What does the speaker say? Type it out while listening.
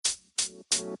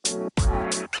Hey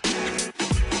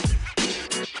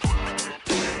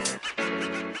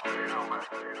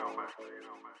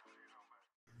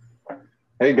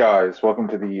guys, welcome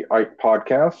to the Ike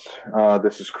podcast.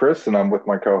 This is Chris, and I'm with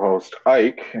my co host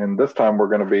Ike. And this time we're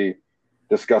going to be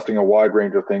discussing a wide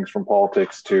range of things from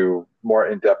politics to more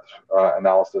in depth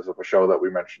analysis of a show that we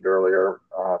mentioned earlier,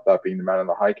 that being The Man in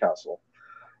the High Castle.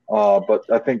 But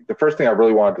I think the first thing I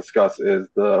really want to discuss is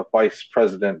the vice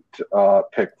president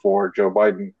pick for Joe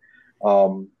Biden.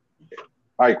 Um,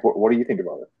 Ike, what do you think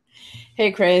about it?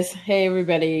 Hey, Chris. Hey,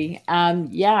 everybody.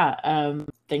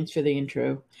 Thanks for the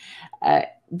intro.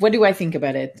 What do I think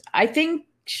about it? I think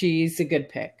she's a good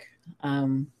pick.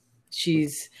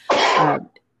 She's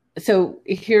so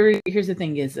here's the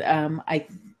thing is I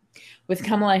with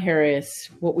Kamala Harris,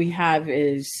 what we have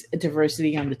is a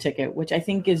diversity on the ticket, which I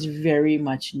think is very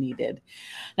much needed.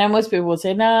 Now, most people will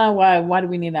say, "No, why do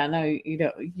we need that?" No,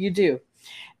 you do.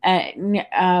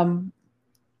 And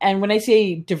when I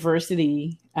say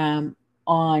diversity, I'm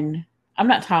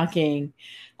not talking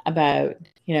about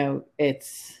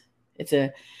it's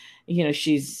a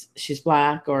she's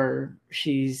black or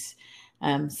she's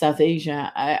South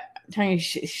Asia. I'm telling you,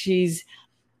 she's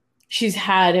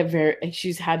had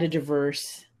a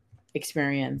diverse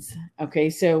experience. Okay,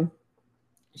 so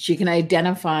she can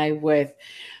identify with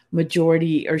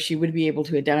majority, or she would be able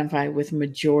to identify with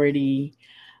majority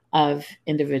of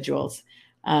individuals.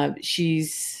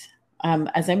 She's,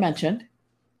 as I mentioned,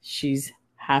 she's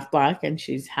half black and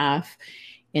she's half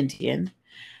Indian.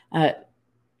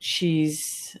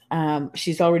 She's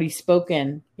already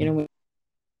spoken,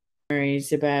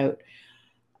 about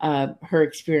her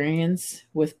experience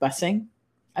with busing.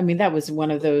 I mean, that was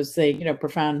one of those,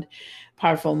 profound,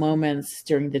 powerful moments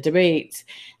during the debates,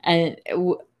 and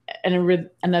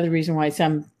another reason why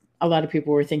a lot of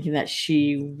people were thinking that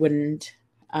she wouldn't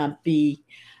be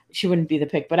the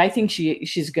pick. But I think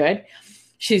she's good.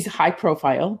 She's high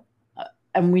profile,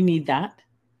 and we need that.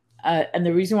 And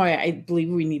the reason why I believe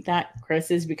we need that, Chris,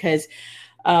 is because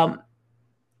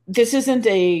this isn't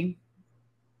a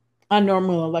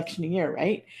normal election year,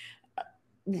 right?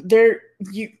 The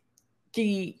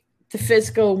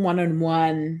physical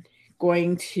one-on-one,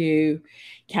 going to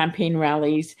campaign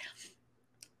rallies,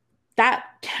 that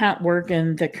can't work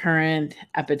in the current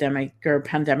epidemic or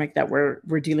pandemic that we're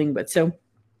dealing with. So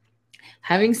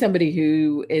having somebody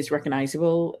who is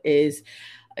recognizable is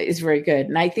very good.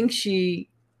 And I think she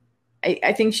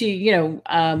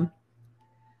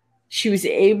she was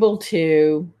able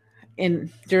to,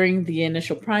 during the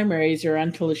initial primaries, or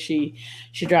until she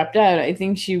dropped out, I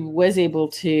think she was able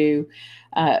to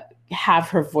have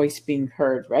her voice being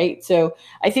heard, right? So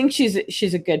I think she's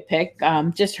a good pick.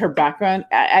 Just her background,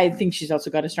 I think she's also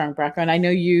got a strong background. I know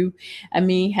you and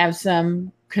me have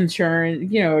some concern,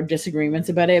 disagreements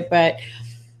about it, but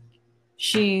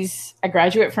she's a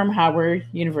graduate from Howard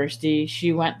University.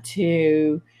 She went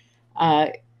to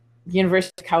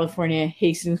University of California,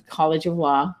 Hastings College of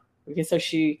Law. Okay, so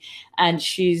she's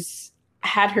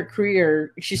had her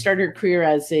career. She started her career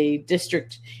as in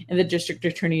the district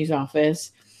attorney's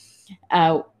office.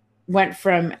 Went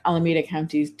from Alameda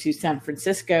County to San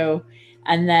Francisco,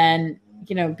 and then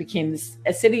became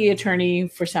a city attorney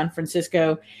for San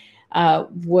Francisco.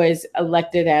 Was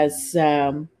elected as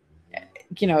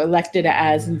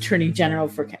Attorney General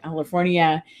for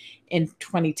California in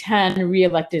 2010,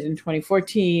 reelected in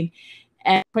 2014,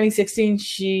 and 2016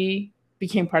 she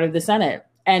became part of the Senate.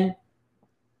 And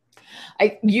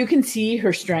you can see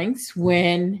her strengths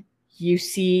when you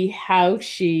see how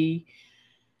she,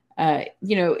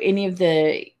 any of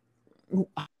the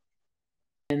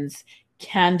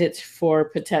candidates for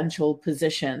potential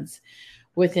positions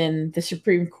within the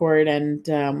Supreme Court and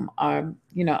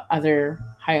other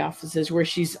high offices where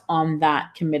she's on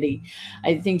that committee.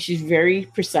 I think she's very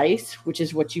precise, which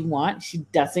is what you want. She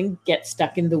doesn't get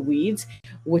stuck in the weeds,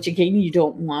 which again you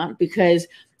don't want, because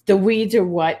the weeds are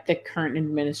what the current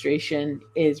administration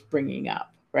is bringing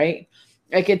up, right?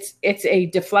 Like it's a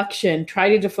deflection. Try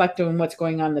to deflect on what's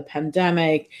going on in the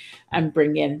pandemic and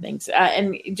bring in things.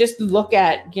 And just look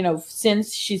at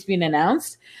since she's been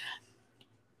announced,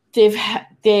 the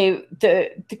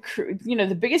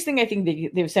biggest thing I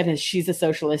think they've said is she's a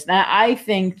socialist. Now I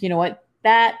think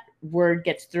that word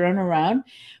gets thrown around,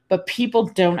 but people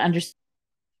don't understand.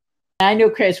 I know,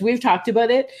 Chris, we've talked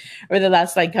about it over the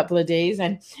last couple of days,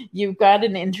 and you've got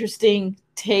an interesting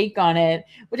take on it,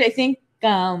 which I think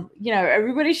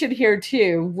everybody should hear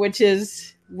too, which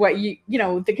is what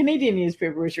the Canadian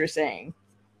newspapers are saying.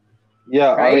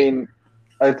 Yeah, right? I mean,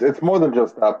 it's more than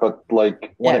just that, but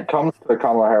when it comes to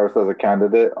Kamala Harris as a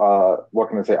candidate, what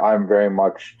can I say? I'm very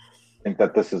much think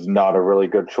that this is not a really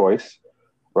good choice.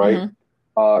 right?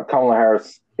 Mm-hmm. Kamala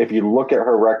Harris, if you look at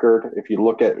her record, if you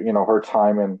look at her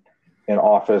time in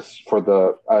office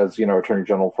as Attorney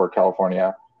General for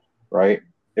California, right?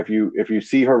 If you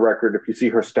see her record, if you see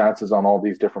her stances on all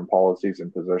these different policies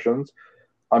and positions,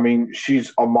 I mean,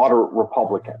 she's a moderate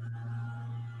Republican,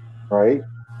 right?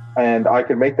 And I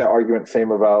could make that argument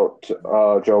same about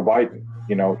Joe Biden.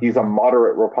 He's a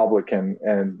moderate Republican,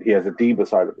 and he has a D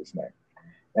beside of his name.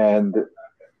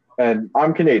 And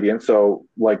I'm Canadian, so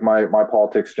like my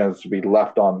politics tends to be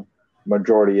left on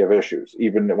majority of issues.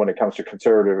 Even when it comes to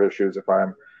conservative issues, if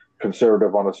I'm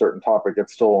conservative on a certain topic,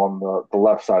 it's still on the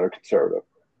left side of conservative.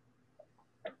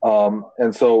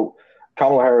 And so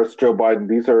Kamala Harris, Joe Biden,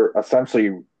 these are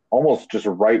essentially almost just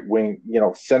right wing,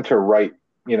 center right,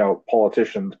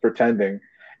 politicians pretending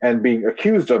and being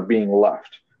accused of being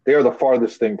left. They are the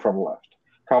farthest thing from left.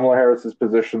 Kamala Harris's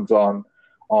positions on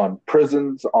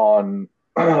prisons, on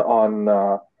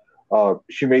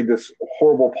she made this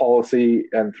horrible policy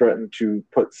and threatened to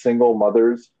put single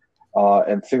mothers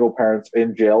and single parents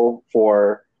in jail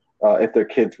for if their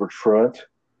kids were truant,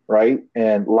 right?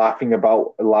 And laughing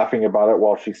about it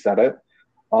while she said it.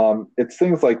 It's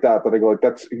things like that I go like,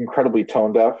 that's incredibly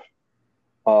tone deaf.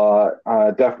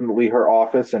 Definitely her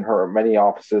office and her many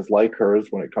offices like hers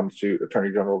when it comes to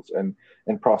attorney generals and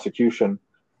prosecution,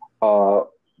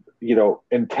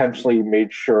 intentionally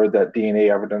made sure that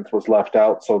DNA evidence was left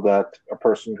out so that a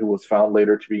person who was found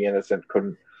later to be innocent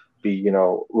couldn't be,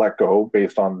 let go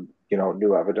based on,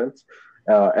 new evidence.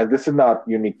 And this is not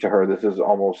unique to her. This is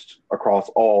almost across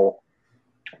all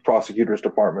prosecutors'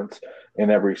 departments in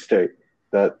every state,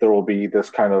 that there will be this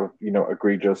kind of,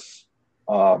 egregious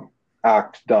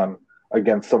act done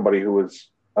against somebody who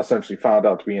was essentially found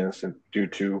out to be innocent due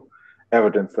to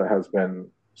evidence that has been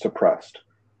suppressed.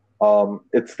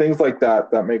 It's things like that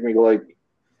that make me like,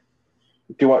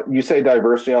 you say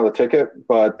diversity on the ticket,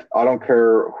 but I don't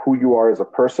care who you are as a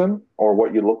person or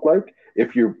what you look like.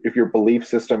 If your belief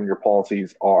system, your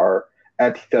policies are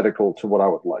antithetical to what I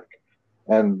would like.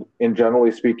 And in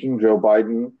generally speaking, Joe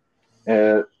Biden,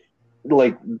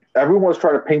 like everyone's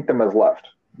trying to paint them as left.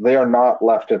 They are not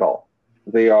left at all.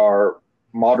 They are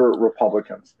moderate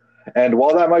Republicans. And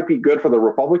while that might be good for the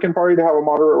Republican Party to have a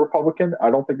moderate Republican, I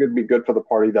don't think it'd be good for the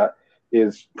party that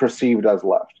is perceived as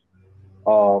left.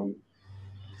 So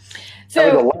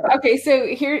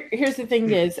here's the thing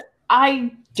is,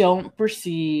 I don't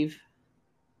perceive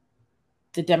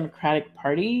the Democratic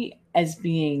Party as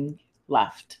being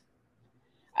left.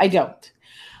 I don't.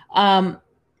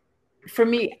 For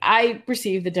me, I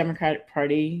perceive the Democratic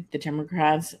Party, the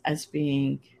Democrats, as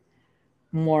being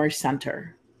more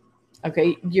center.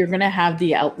 Okay, you're going to have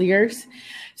the outliers.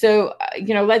 So,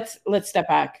 let's step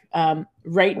back.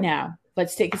 Right now,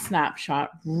 let's take a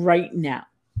snapshot right now.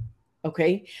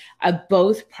 Okay, of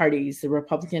both parties, the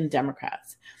Republican and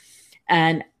Democrats.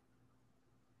 And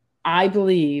I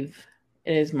believe,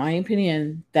 it is my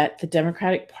opinion, that the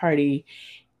Democratic Party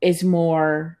is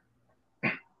more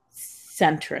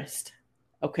centrist.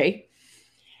 Okay,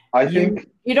 I think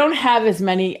you don't have as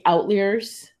many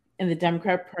outliers in the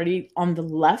Democratic Party on the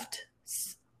left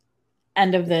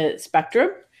end of the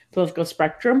political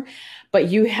spectrum, but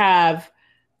you have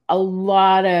a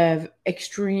lot of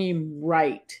extreme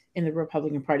right in the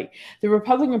Republican Party. The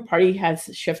Republican Party has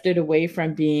shifted away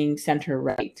from being center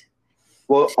right.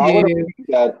 Well, I would argue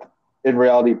that in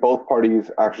reality, both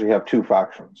parties actually have two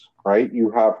factions, right?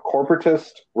 You have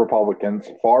corporatist Republicans,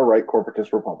 far right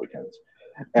corporatist Republicans,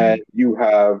 and you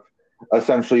have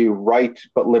essentially right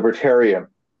but libertarian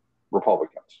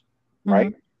Republicans,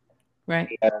 right? Mm-hmm.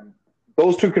 Right. And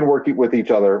those two can work with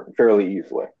each other fairly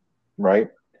easily, right?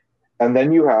 And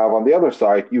then you have, on the other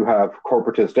side, you have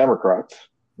corporatist Democrats,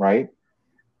 right?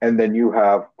 And then you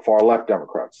have far left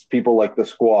Democrats, people like the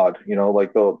Squad,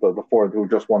 like the four who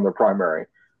just won their primary,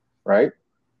 right?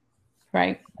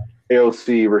 Right.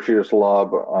 AOC, Rashida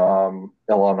Tlaib,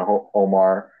 Ilhan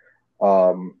Omar,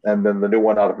 and then the new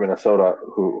one out of Minnesota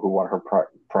who won her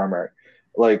primary.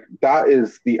 Like, that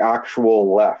is the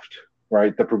actual left,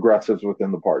 right? The progressives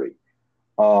within the party.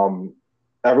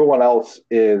 Everyone else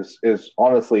is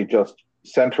honestly just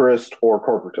centrist or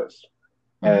corporatist,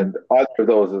 and either of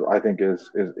those I think is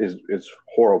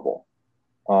horrible,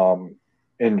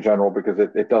 in general, because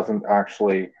it doesn't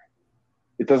actually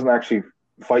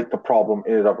fight the problem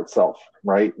in and of itself,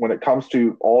 right? When it comes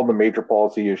to all the major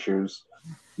policy issues,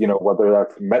 whether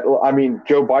that's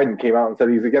Joe Biden came out and said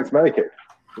he's against Medicare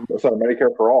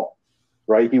for all,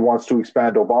 right? He wants to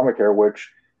expand Obamacare, which,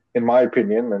 in my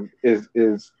opinion, is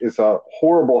a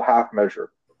horrible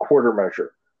quarter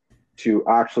measure to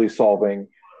actually solving,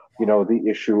 the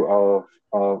issue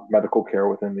of medical care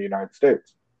within the United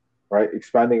States. right?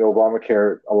 Expanding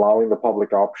Obamacare, allowing the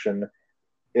public option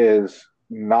is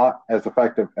not as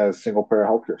effective as single payer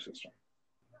healthcare system.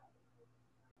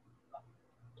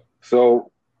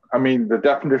 So, I mean, the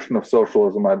definition of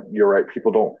socialism, you're right,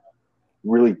 people don't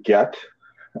really get.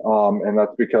 And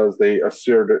that's because they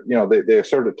assert it, they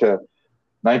assert it to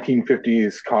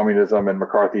 1950s communism and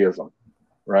McCarthyism,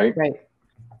 right? Right.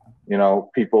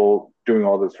 People doing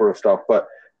all this sort of stuff. But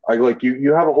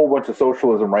you have a whole bunch of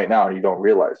socialism right now and you don't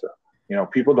realize it.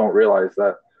 People don't realize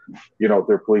that,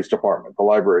 their police department, the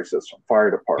library system, fire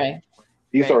department, Right.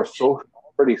 these are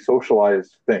already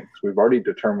socialized things. We've already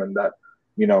determined that,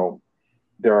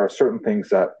 there are certain things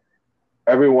that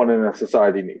everyone in a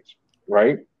society needs,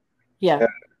 right? Yeah. And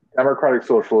democratic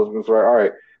socialism is right. All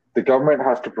right, the government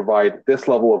has to provide this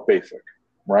level of basic,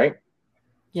 right?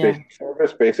 Yeah. Basic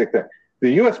service, basic thing.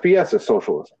 The USPS is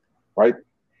socialism, right?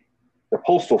 The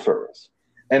postal service,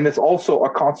 and it's also a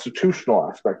constitutional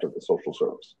aspect of the social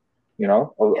service. Yeah.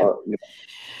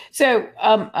 So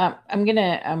I'm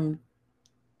gonna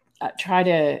try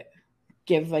to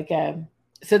give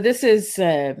so this is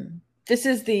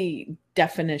the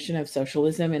definition of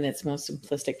socialism in its most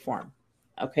simplistic form,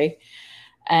 okay,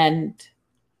 and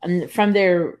from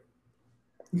there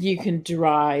you can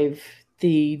derive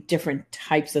the different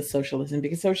types of socialism,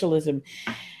 because socialism,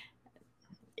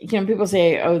 people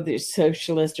say, oh, there's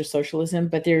socialist or socialism,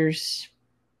 but there's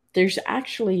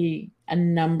actually a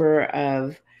number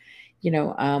of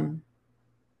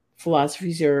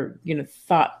philosophies or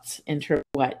thoughts in terms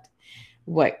of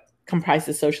what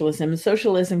comprises socialism.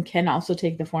 Socialism can also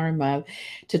take the form of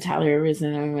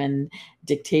totalitarianism and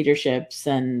dictatorships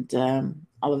and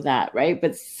all of that, right?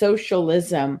 But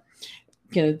socialism,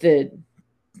 the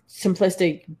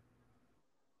simplistic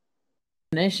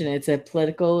definition, it's a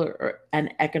political or an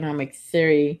economic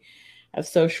theory of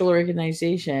social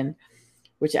organization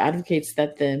which advocates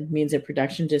that the means of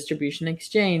production, distribution, and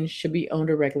exchange should be owned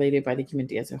or regulated by the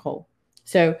community as a whole.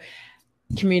 So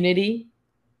community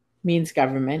means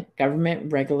government.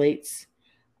 Government regulates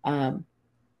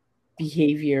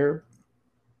behavior,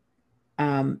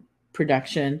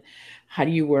 production, how do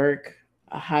you work,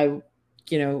 how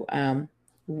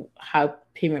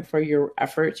payment for your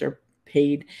efforts are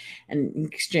paid and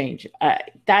exchange.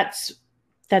 That's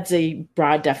a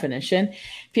broad definition.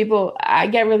 I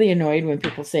get really annoyed when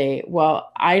people say,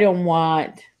 well, I don't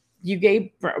want,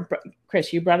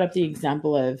 Chris, you brought up the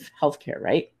example of healthcare,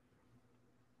 right?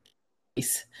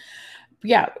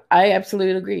 Yeah, I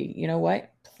absolutely agree. You know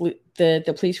what?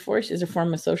 The police force is a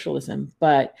form of socialism.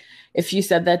 But if you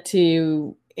said that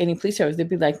to any police officer, they'd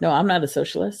be like, no, I'm not a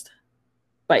socialist.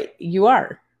 But you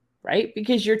are, right?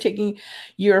 Because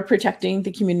you're protecting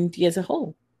the community as a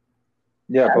whole.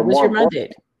 Yeah, but what's your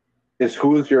mandate? Is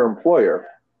who is your employer?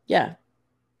 Yeah.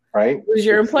 Right? Who's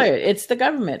your employer? It's the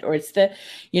government, or it's the,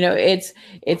 it's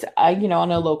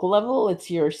on a local level,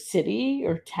 it's your city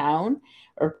or town,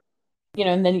 or,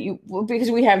 and then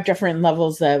because we have different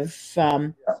levels of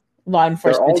law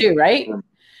enforcement too, right?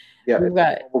 Yeah, we've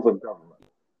got levels of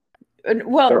government.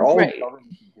 Well, they're all right.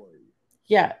 government employees.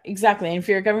 Yeah, exactly. And if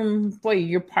you're a government employee,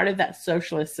 you're part of that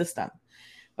socialist system.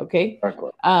 Okay.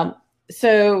 Exactly.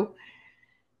 So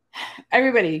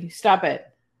everybody, stop it.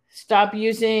 Stop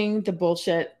using the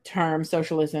bullshit term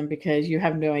socialism, because you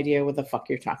have no idea what the fuck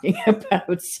you're talking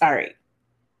about. Sorry.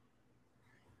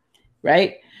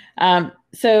 Right?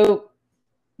 So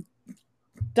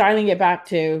dialing it back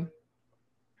to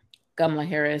Kamala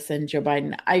Harris and Joe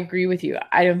Biden, I agree with you.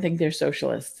 I don't think they're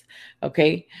socialists.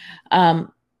 Okay.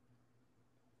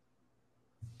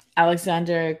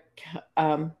 Alexandra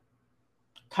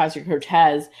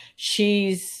Ocasio-Cortez,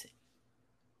 she's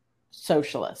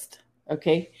socialist.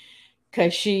 Okay.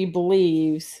 Because she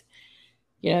believes,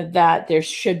 that there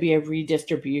should be a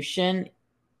redistribution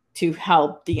to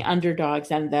help the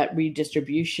underdogs, and that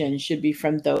redistribution should be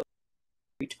from those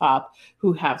top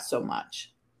who have so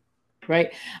much.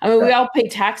 Right? I mean, we all pay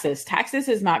taxes. Taxes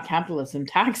is not capitalism.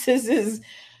 Taxes is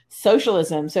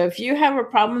socialism. So if you have a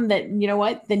problem, that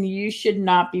then you should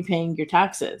not be paying your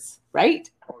taxes, right?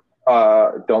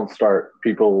 Don't start.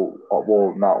 People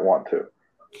will not want to.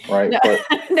 Right. No, but,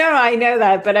 no, I know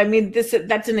that, but I mean,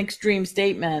 that's an extreme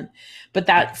statement, but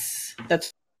that's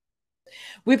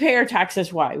we pay our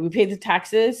taxes. Why? We pay the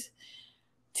taxes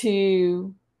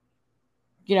to,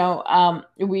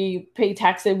 we pay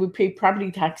taxes, we pay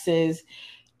property taxes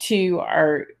to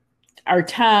our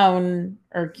town,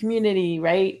 our community,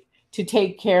 right? To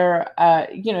take care,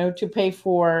 to pay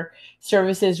for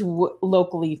services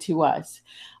locally to us.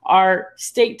 Our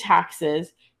state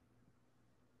taxes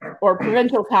or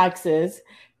provincial taxes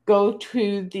go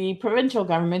to the provincial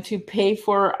government to pay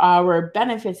for our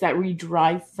benefits that we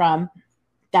derive from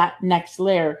that next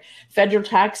layer. Federal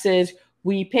taxes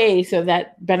we pay so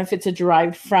that benefits are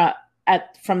derived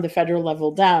from the federal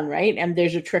level down, right? And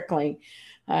there's a trickling,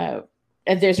 and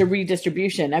there's a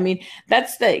redistribution. I mean,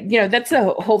 that's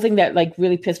the whole thing that like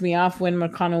really pissed me off when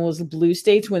McConnell was blue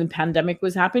states when the pandemic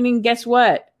was happening. Guess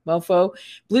what, mofo?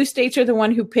 Blue states are the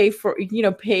one who pay for,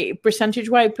 pay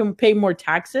percentage-wise, pay more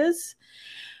taxes,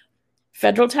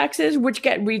 federal taxes, which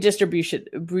get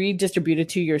redistributed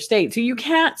to your state. So you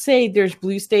can't say there's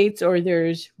blue states or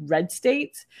there's red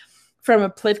states. From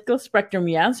a political spectrum,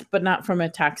 yes, but not from a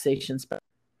taxation spectrum.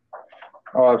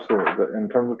 Oh, absolutely. In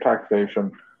terms of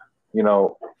taxation,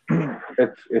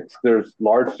 there's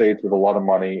large states with a lot of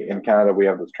money. In Canada, we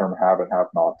have this term have and have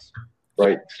nots,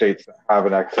 right? States that have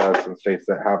an excess and states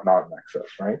that have not an excess,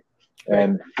 right?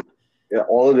 And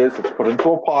all it is, it's put into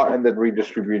a pot and then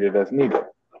redistributed as needed.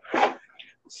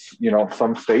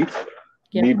 Some states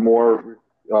need more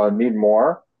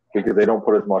because they don't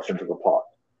put as much into the pot,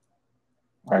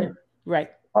 right?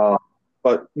 Right.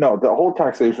 But no, the whole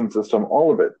taxation system,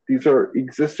 all of it, these are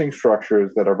existing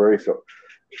structures that are very so.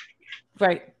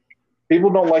 Right.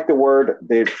 People don't like the word,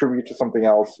 they attribute to something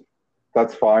else.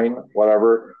 That's fine,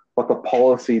 whatever. But the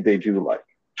policy they do like,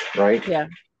 right? Yeah.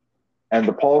 And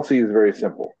the policy is very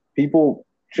simple. People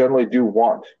generally do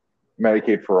want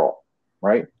Medicaid for all,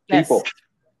 right? Yes. People,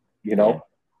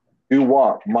 do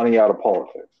want money out of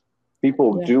politics.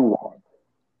 People do want,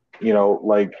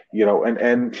 an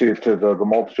end to the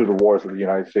multitude of wars that the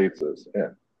United States is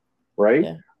in, right?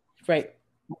 Yeah. Right.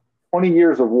 20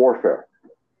 years of warfare,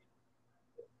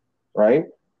 right?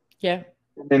 Yeah.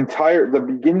 The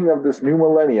beginning of this new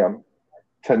millennium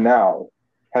to now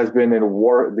has been in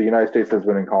war. The United States has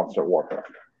been in constant warfare.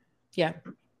 Yeah.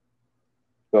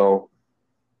 So,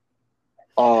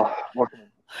 and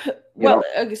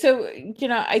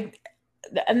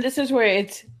this is where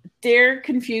they're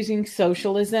confusing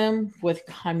socialism with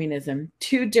communism,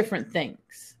 two different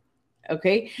things.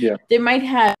 Okay. Yeah. They might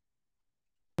have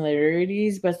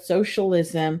similarities, but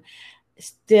socialism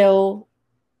still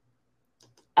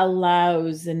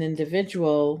allows an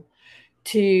individual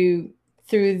to,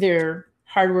 through their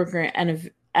hard work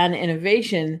and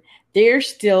innovation, they're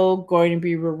still going to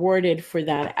be rewarded for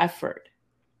that effort.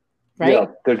 Right? Yeah,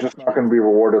 they're just not going to be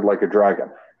rewarded like a dragon,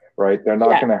 right? They're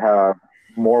not going to have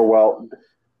more wealth.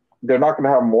 They're not going to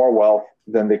have more wealth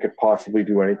than they could possibly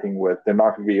do anything with. They're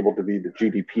not going to be able to be the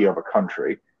GDP of a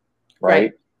country,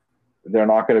 right? They're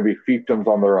not going to be fiefdoms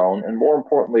on their own. And more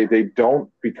importantly, they don't,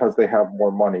 because they have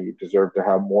more money, deserve to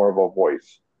have more of a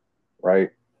voice, right,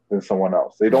 than someone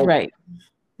else. They don't,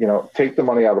 take the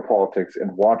money out of politics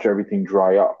and watch everything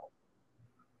dry up,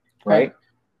 right?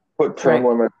 Put term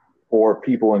limits for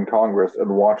people in Congress and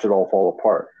watch it all fall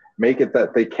apart. Make it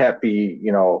that they can't be,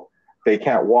 they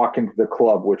can't walk into the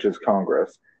club, which is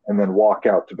Congress, and then walk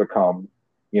out to become,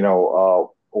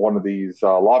 one of these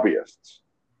lobbyists,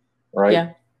 right?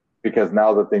 Yeah. Because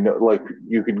now that they know, like,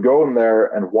 you can go in there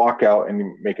and walk out and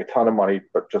you make a ton of money,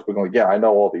 but just be like, I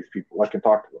know all these people. I can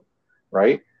talk to them,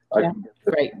 right?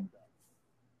 Right.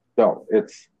 No,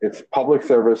 it's public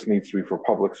service needs to be for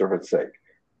public service sake,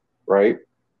 right?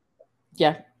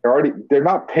 Yeah. They're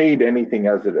not paid anything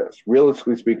as it is.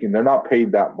 Realistically speaking, they're not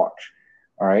paid that much,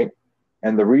 all right?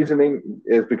 And the reasoning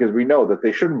is because we know that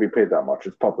they shouldn't be paid that much.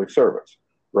 It's public service,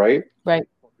 right? Right.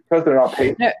 Because they're not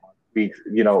paid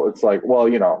it's like, well,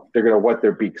 they're going to wet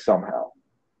their beak somehow.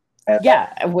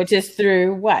 And which is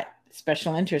through what?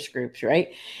 Special interest groups,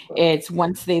 right? It's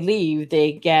once they leave,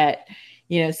 they get,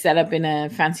 set up in a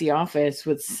fancy office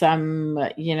with some,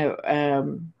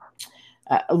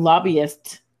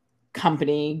 lobbyist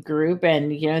company group,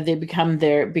 and they become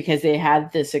there because they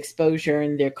had this exposure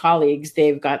and their colleagues,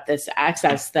 they've got this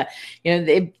access that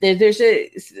there's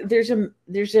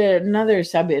another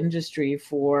sub industry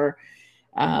for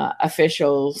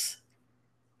officials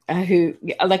who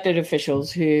elected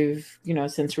officials who've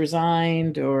since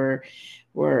resigned or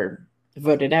were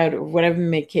voted out or whatever that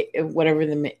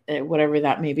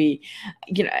may be,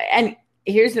 and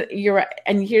here's the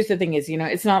thing is,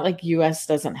 it's not like US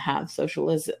doesn't have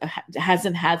socialism,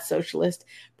 hasn't had socialist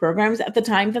programs. At the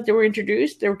time that they were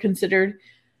introduced, they were considered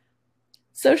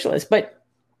socialist, but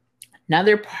now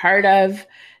they're part of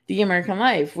the American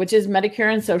life, which is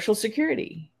Medicare and Social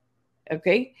Security.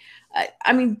 Okay.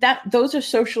 I mean, those are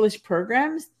socialist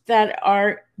programs that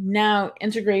are now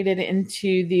integrated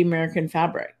into the American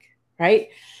fabric, right?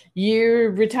 You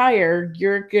retire,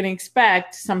 you're going to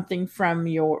expect something from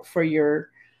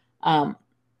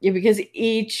because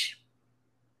each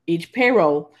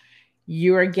payroll,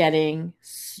 you are getting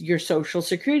your Social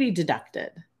Security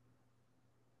deducted,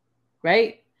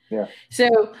 right? Yeah.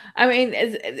 So, I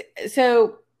mean,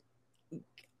 so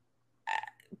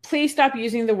please stop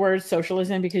using the word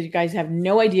socialism, because you guys have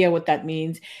no idea what that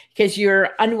means, because you're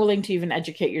unwilling to even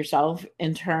educate yourself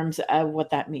in terms of what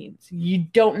that means. You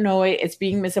don't know it. It's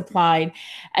being misapplied.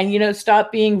 And,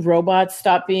 stop being robots,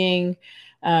 stop being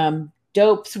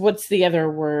dopes. What's the other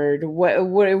word?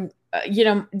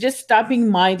 Just stop being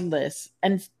mindless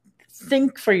and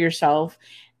think for yourself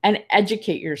and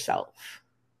educate yourself.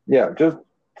 Yeah, just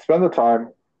spend the time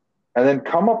and then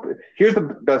come up. Here's the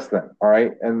best thing, all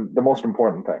right? And the most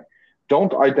important thing.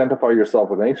 Don't identify yourself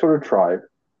with any sort of tribe,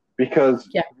 because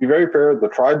to be very fair, the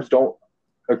tribes don't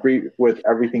agree with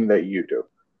everything that you do,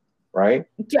 right?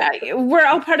 Yeah, we're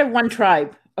all part of one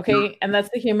tribe, okay? And that's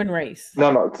the human race.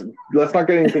 No, let's not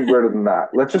get anything weirder than that.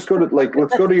 Let's just go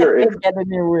to your interest.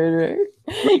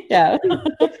 Yeah.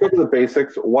 Let's go to the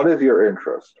basics. What is your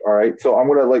interest? All right. So I'm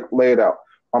gonna lay it out.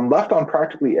 I'm left on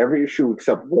practically every issue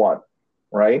except one,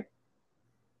 right?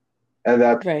 And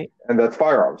that's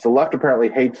firearms. The left apparently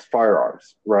hates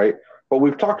firearms, right? But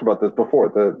we've talked about this before.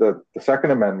 The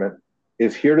Second Amendment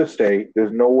is here to stay.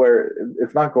 There's nowhere.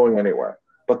 It's not going anywhere.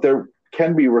 But there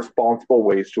can be responsible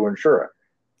ways to ensure it.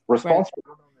 Responsible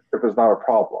ownership is not a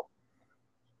problem,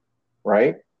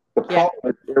 right? The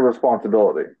problem is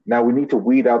irresponsibility. Now we need to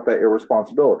weed out that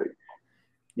irresponsibility.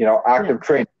 Active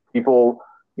training, people,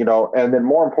 and then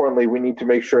more importantly, we need to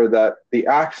make sure that the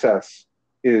access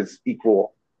is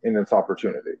equal in its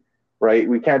opportunity, right?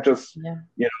 We can't just,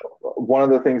 one of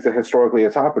the things that historically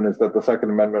has happened is that the Second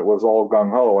Amendment was all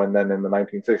gung-ho, and then in the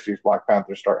 1960s, Black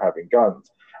Panthers start having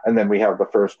guns, and then we have the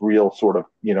first real sort of,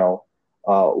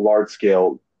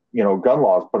 large-scale, gun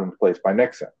laws put into place by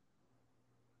Nixon,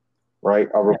 right?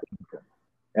 A Republican.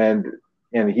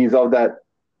 And he's of that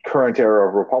current era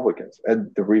of Republicans.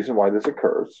 And the reason why this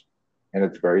occurs, and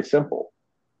it's very simple,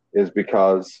 is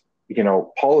because,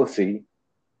 policy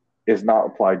is not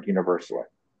applied universally.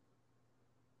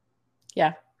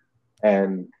 Yeah.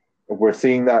 And we're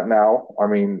seeing that now. I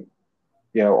mean,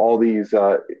 all these,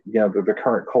 the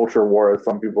current culture war, as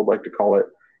some people like to call it,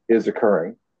 is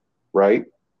occurring, right?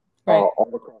 All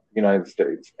across the United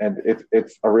States. And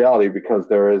it's a reality, because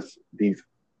there is these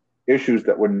issues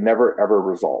that were never, ever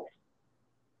resolved,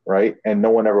 right? And no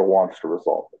one ever wants to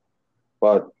resolve it.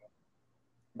 But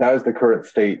that is the current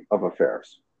state of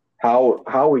affairs.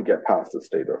 How we get past the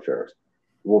state of affairs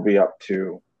will be up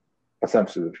to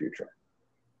essentially the future.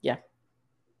 Yeah.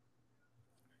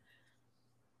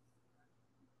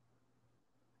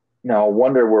 Now, I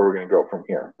wonder where we're going to go from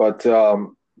here. But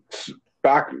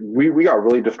we got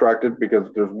really distracted,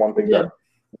 because there's one thing that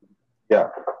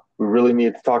we really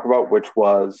need to talk about, which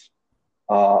was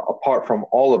apart from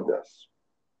all of this,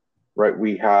 right?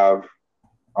 We have,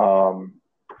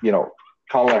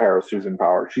 Kamala Harris, who's in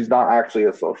power. She's not actually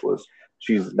a socialist.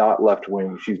 She's not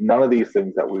left-wing. She's none of these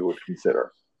things that we would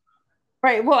consider.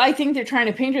 Right. Well, I think they're trying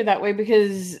to paint her that way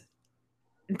because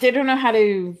they don't know how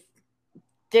to.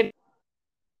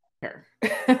 Her. Do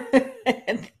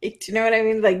you know what I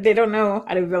mean? Like, they don't know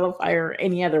how to vilify her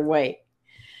any other way.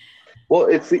 Well,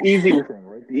 it's the easy thing,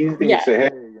 right? The easy thing to say, hey,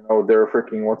 they're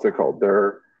freaking, what's it called?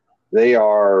 They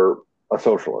are a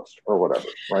socialist or whatever,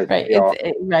 right?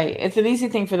 Right. It's an easy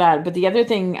thing for that. But the other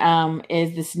thing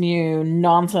is this new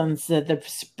nonsense, that the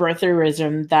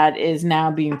birtherism that is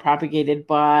now being propagated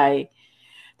by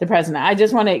the president. I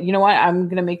just want to, you know what? I'm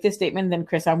going to make this statement. Then,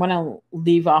 Chris, I want to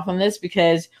leave off on this,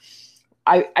 because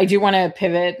I do want to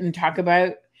pivot and talk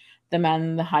about the man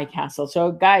in the high castle.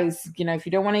 So, guys, if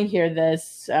you don't want to hear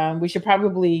this, we should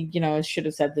probably, should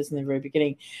have said this in the very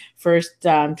beginning. First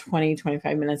 20,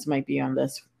 25 minutes might be on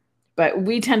this. But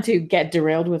we tend to get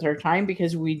derailed with our time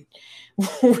because we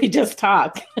just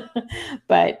talk.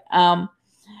 But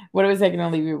what was I going to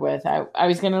leave you with? I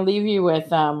was going to leave you with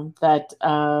that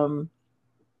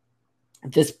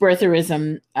this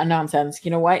birtherism nonsense.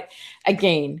 You know what?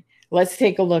 Again, let's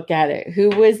take a look at it. Who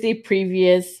was the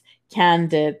previous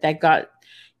candidate that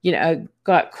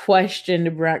got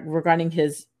questioned regarding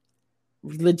his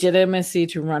legitimacy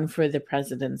to run for the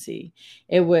presidency?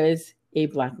 It was a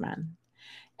Black man.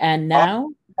 And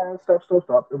now,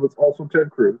 stop. It was also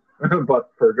Ted Cruz, but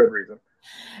for a good reason.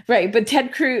 Right, but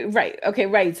Ted Cruz, right? Okay,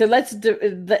 right. So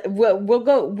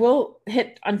we'll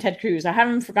hit on Ted Cruz. I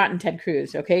haven't forgotten Ted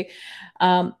Cruz. Okay,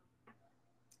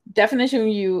 definition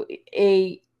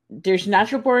of there's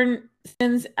natural born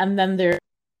citizens, and then there's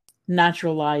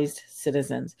naturalized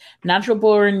citizens. Natural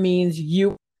born means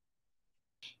you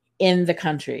in the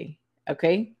country.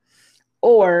 Okay,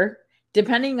 or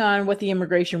depending on what the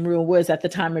immigration rule was at the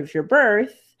time of your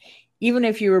birth, even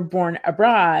if you were born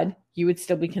abroad, you would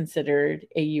still be considered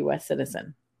a U.S.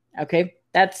 citizen. Okay.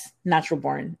 That's natural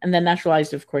born. And then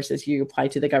naturalized, of course, is you apply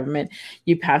to the government,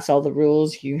 you pass all the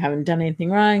rules, you haven't done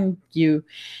anything wrong, you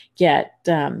get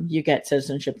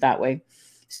citizenship that way.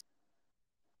 So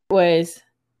it was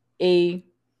a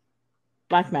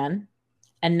Black man,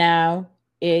 and now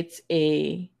it's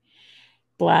a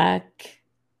Black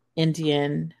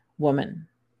Indian woman.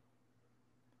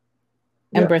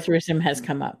 And birtherism has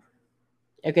come up.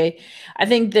 Okay. I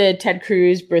think the Ted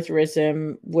Cruz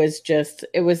birtherism was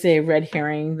a red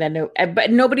herring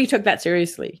but nobody took that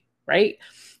seriously, right?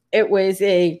 It was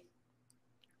a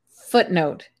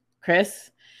footnote,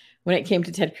 Chris, when it came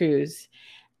to Ted Cruz.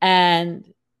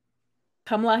 And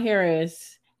Kamala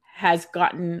Harris has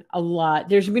gotten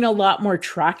there's been a lot more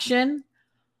traction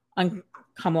on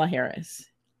Kamala Harris.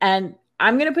 And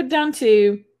I'm going to put it down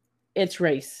to its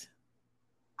race.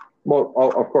 Well,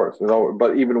 of course,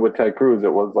 but even with Ted Cruz,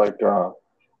 it was like,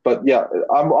 but yeah,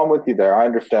 I'm with you there. I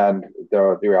understand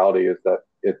the reality is that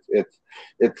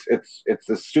it's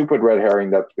a stupid red herring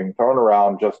that's being thrown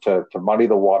around just to muddy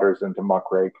the waters and to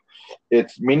muckrake.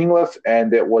 It's meaningless,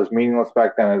 and it was meaningless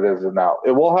back then. It is now.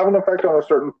 It will have an effect on a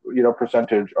certain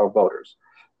percentage of voters.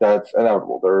 That's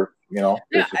inevitable. They're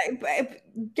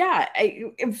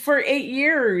for 8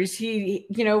 years,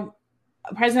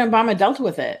 President Obama dealt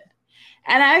with it.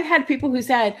 And I've had people who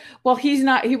said, well, he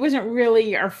wasn't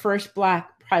really our first Black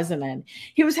president.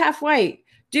 He was half white.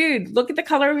 Dude, look at the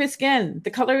color of his skin. The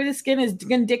color of his skin is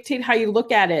going to dictate how you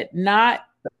look at it, not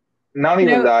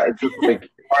even that. It's just like,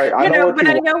 all right, I know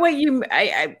what you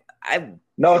I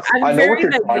know what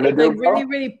you're trying to do. Like, really,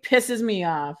 really pisses me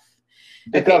off.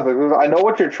 It does. I know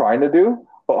what you're trying to do,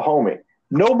 but homie,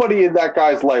 nobody in that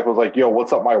guy's life was like, yo,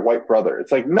 what's up, my white brother?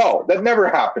 It's like, no, that never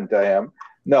happened to him.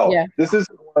 No, This is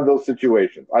one of those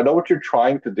situations. I know what you're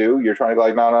trying to do. You're trying to be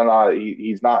like, no.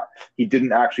 He's not. He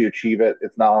didn't actually achieve it.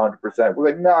 It's not 100%. We're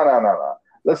like, no.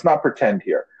 Let's not pretend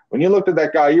here. When you looked at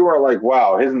that guy, you were like,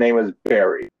 wow, his name is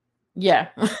Barry. Yeah.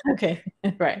 Okay.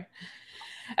 Right.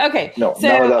 Okay. No,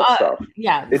 none of that stuff.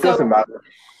 Yeah. It doesn't matter.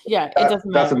 Yeah, it doesn't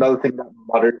matter. That's another thing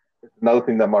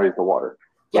that muddies the water.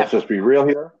 Let's just be real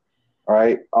here. All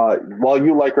right. While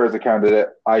you like her as a candidate,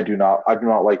 I do not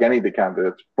like any of the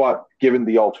candidates, but given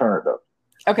the alternative.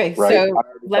 Okay, right? So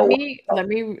let me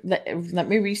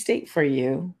restate for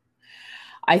you.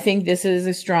 I think this is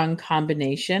a strong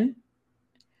combination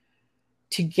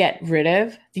to get rid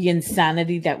of the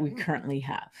insanity that we currently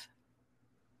have.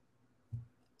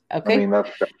 Okay. I mean, that's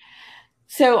fair.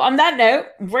 So on that note,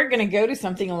 we're going to go to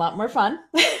something a lot more fun,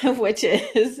 which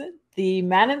is The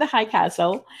Man in the High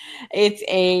Castle. It's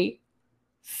a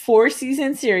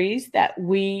 4-season series that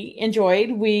we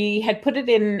enjoyed. We had put it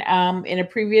in a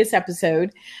previous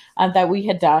episode that we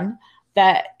had done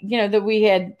that we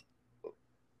had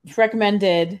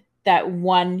recommended that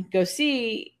one go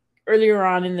see earlier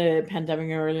on in the pandemic,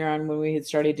 or earlier on when we had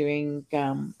started doing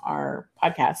our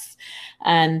podcasts.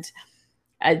 And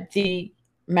The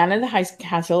Man in the High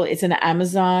Castle is an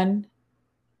Amazon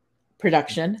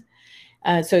production.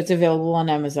 So it's available on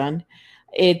Amazon.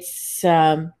 It's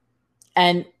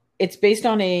and it's based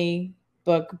on a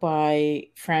book by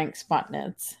Frank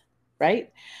Spotnitz,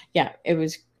 right? Yeah, it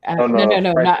was.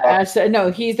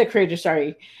 No, he's the creator.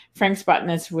 Sorry, Frank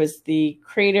Spotnitz was the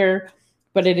creator,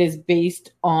 but it is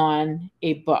based on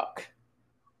a book.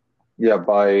 Yeah,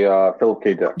 by Philip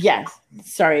K. Dick. Yes,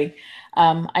 sorry,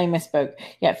 I misspoke.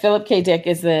 Yeah, Philip K. Dick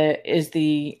is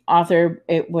the author.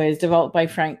 It was developed by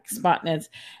Frank Spotnitz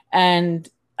and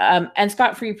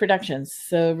Scott Free Productions.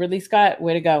 So really, Scott,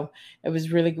 way to go! It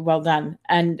was really well done.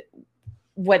 And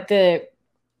what the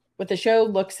show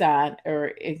looks at, or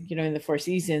in the 4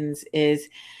 seasons, is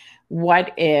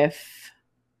what if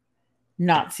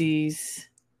Nazis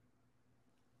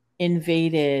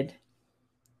invaded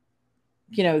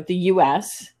the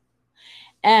US,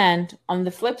 and on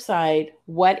the flip side,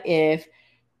 what if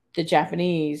the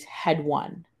Japanese had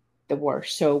won the war?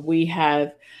 So we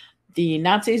have the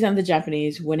Nazis and the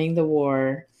Japanese winning the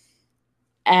war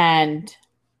and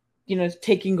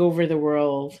taking over the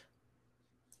world,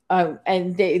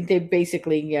 and they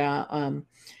basically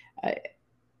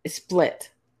split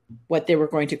what they were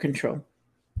going to control.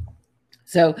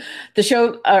 So the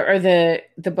show or the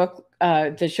book,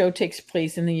 the show takes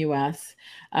place in the U.S.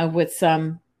 With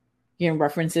some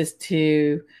references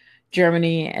to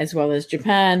Germany as well as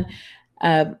Japan,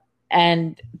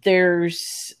 and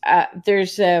there's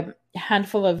a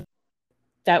handful of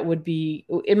that would be,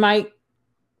 in my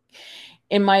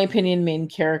opinion, main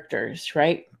characters.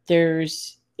 Right?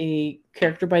 There's a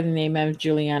character by the name of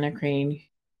Juliana Crane,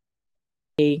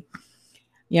 a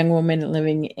young woman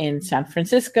living in San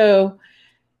Francisco.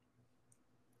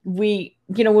 We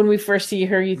when we first see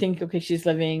her, you think, okay, she's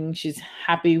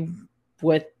happy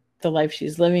with the life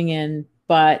she's living in,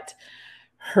 but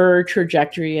her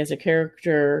trajectory as a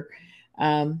character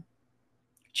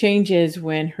changes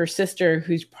when her sister,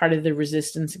 who's part of the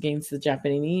resistance against the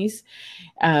Japanese,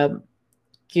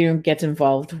 gets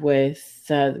involved with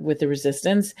the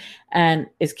resistance and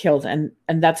is killed, and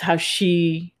that's how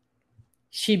she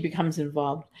becomes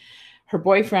involved. Her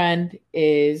boyfriend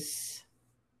is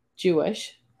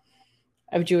Jewish,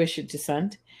 of Jewish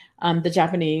descent. The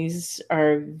Japanese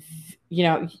are,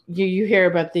 you hear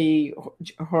about the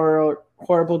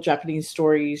horrible Japanese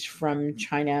stories from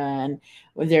China and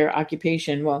their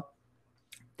occupation. Well,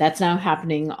 that's now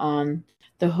happening on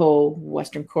the whole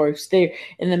Western coast. They're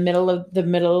in the middle of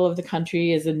the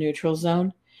country is a neutral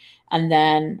zone, and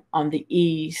then on the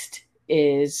east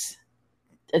is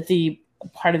the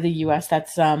part of the U.S.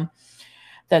 that's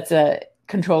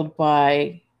controlled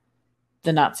by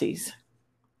the Nazis,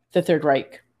 the Third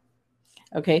Reich.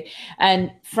 Okay, and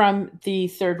from the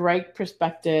Third Reich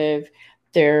perspective,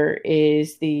 there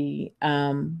is a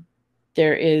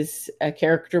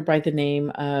character by the name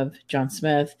of John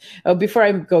Smith. Oh, before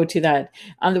I go to that,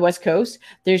 on the West Coast,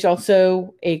 there's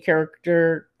also a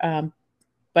character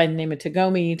by the name of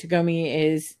Tagomi.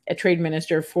 Tagomi is a trade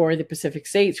minister for the Pacific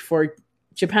States for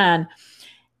Japan,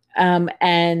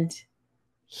 and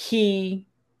he's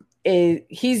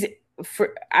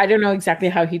for, I don't know exactly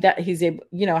how he's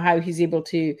able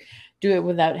to do it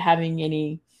without having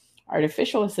any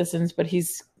artificial assistance, but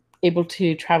he's able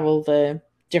to travel the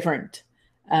different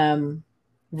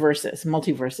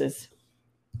multiverses.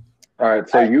 All right,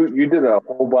 so you did a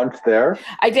whole bunch there.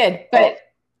 I did, but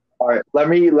all right, let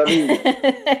me.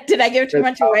 Did I give too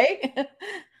much away?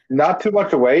 Not too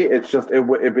much away. It's just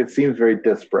it seems very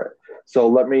disparate. So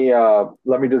let me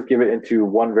just give it into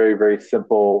one very, very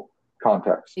simple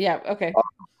context. Yeah. Okay.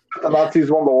 The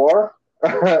Nazis won the war,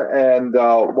 and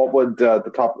what would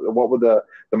the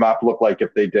map look like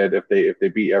if they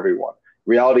beat everyone?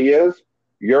 Reality is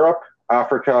Europe,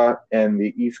 Africa, and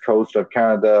the east coast of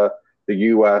Canada, the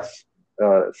U.S.,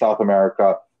 South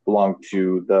America belong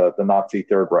to the Nazi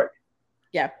Third Reich.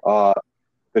 Yeah.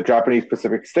 The Japanese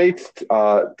Pacific States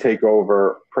take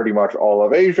over pretty much all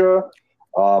of Asia,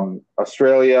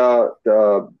 Australia,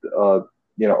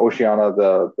 Oceania,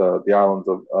 the islands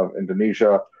of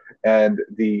Indonesia, and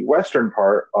the western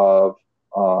part of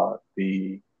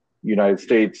the United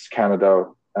States, Canada,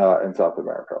 and South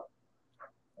America.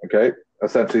 Okay,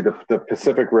 essentially the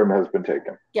Pacific Rim has been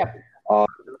taken. Yep.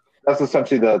 That's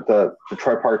essentially the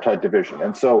tripartite division,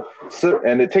 and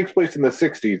it takes place in the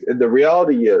 60s. And the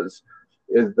reality is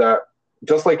that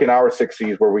just like in our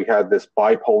 60s, where we had this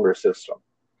bipolar system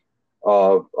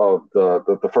of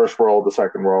the first world, the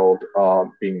second world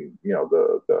being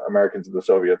the Americans and the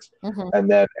Soviets, mm-hmm. and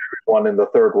then everyone in the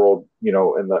third world, in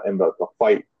the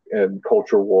fight and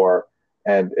culture war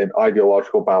and an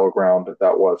ideological battleground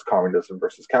that was communism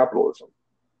versus capitalism.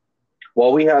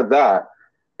 Well, we had that.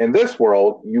 In this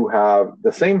world, you have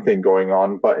the same thing going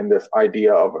on, but in this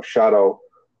idea of a shadow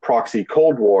proxy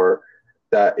Cold War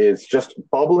that is just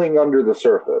bubbling under the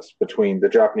surface between the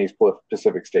Japanese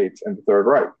Pacific States and the Third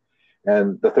Reich.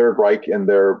 And the Third Reich and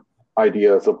their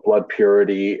ideas of blood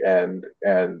purity and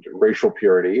racial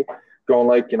purity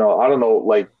going I don't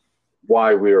know,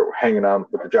 why we're hanging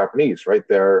out with the Japanese, right?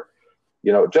 They're,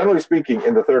 generally speaking,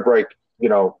 in the Third Reich,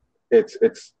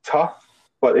 it's tough.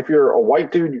 But if you're a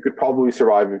white dude, you could probably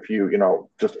survive if you,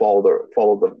 just follow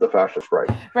the fascist right.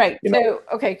 Right. So,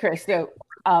 okay, Chris. So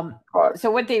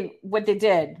what they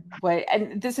did,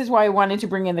 and this is why I wanted to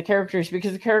bring in the characters,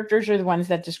 because the characters are the ones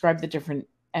that describe the different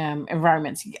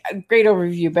environments. Great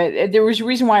overview, but there was a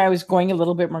reason why I was going a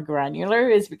little bit more granular,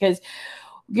 is because,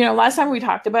 last time we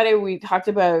talked about it, we talked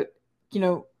about,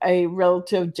 a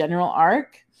relative general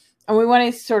arc, and we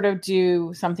want to sort of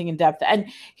do something in depth. And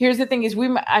here's the thing is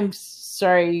I'm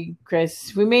sorry,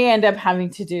 Chris, we may end up having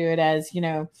to do it as,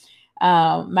 Man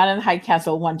in the High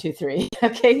Castle 1, 2, 3.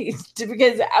 Okay.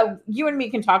 Because you and me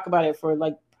can talk about it for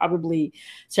probably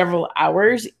several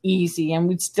hours easy. And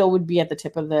we still would be at the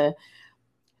tip of the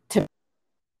tip.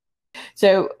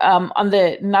 So on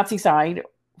the Nazi side,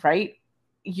 right,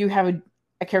 you have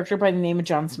a character by the name of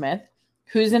John Smith,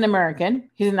 who's an American.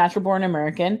 He's a natural born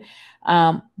American,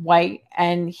 white,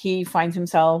 and he finds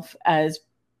himself as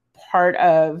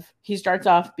he starts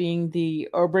off being the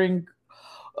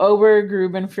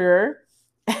Obergrubenführer,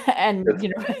 and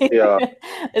yeah,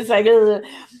 it's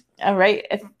all right,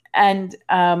 and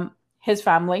his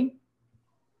family.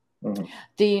 Mm-hmm.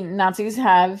 The Nazis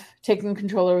have taken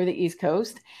control over the East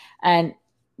Coast, and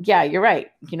yeah, you're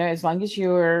right. As long as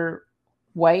you're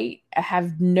white,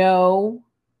 have no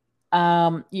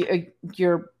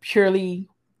you're purely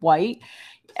white,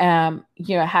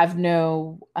 have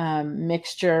no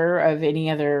mixture of any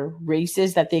other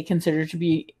races that they consider to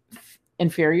be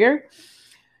inferior,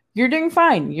 you're doing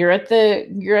fine. You're at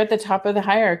the top of the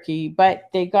hierarchy. But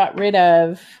they got rid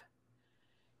of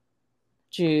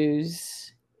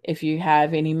Jews if you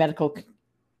have any medical,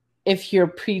 if you're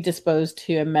predisposed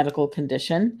to a medical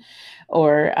condition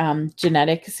or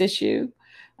genetics issue,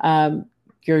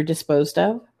 you're disposed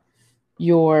of.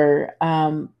 You're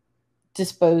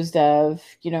disposed of,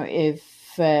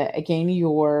 if again maybe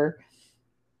you're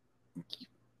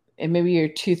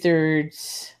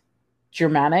 2/3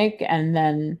 Germanic and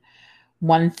then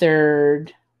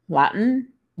 1/3 Latin,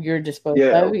 you're disposed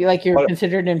of, like you're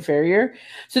considered inferior.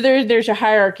 So there's a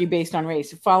hierarchy based on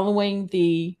race, following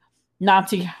the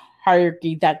Nazi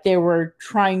hierarchy that they were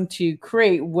trying to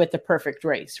create with the perfect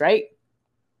race, right?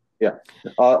 Yeah,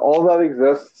 all that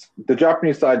exists. The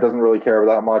Japanese side doesn't really care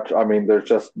that much. I mean, there's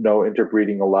just no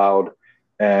interbreeding allowed,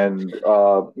 and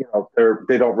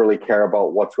they don't really care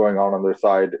about what's going on their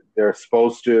side. They're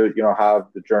supposed to, have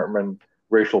the German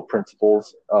racial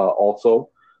principles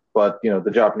also, but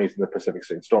the Japanese and the Pacific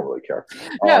states don't really care.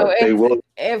 No, they will.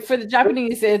 For the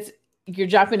Japanese, it's you're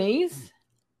Japanese,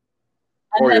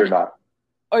 or you're not,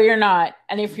 or you're not,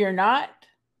 and if you're not,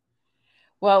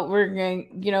 well, we're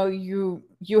going.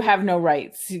 You have no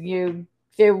rights. They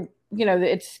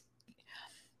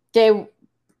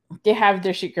have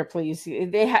their secret police.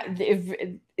 They have,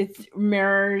 it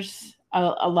mirrors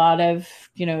a lot of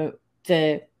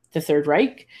the Third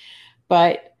Reich,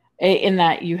 but in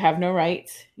that you have no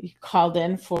rights. You called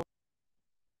in for,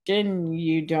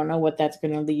 you don't know what that's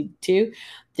going to lead to.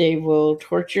 They will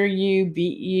torture you,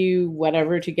 beat you,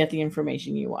 whatever, to get the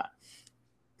information you want.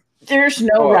 There's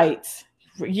no rights.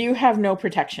 You have no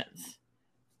protections.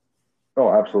 Oh,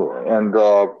 absolutely. And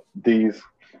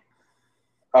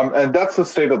and that's the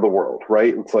state of the world,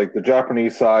 right? It's like the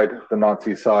Japanese side, the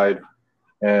Nazi side,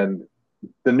 and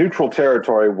the neutral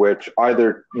territory, which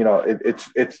either,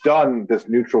 it's done, this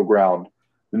neutral ground,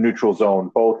 the neutral zone,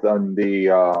 both in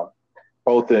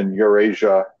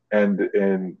Eurasia and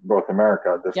in North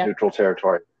America, this neutral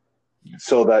territory,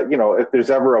 so that, if there's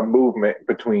ever a movement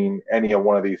between any of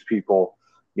one of these people,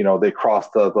 they cross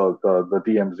the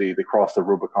DMZ, they cross the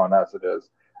Rubicon as it is,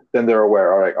 then they're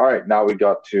aware. All right, now we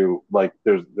got to, like,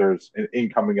 there's an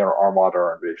incoming armada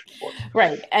or invasion force.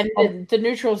 Right, and the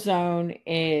neutral zone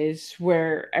is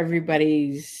where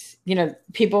everybody's,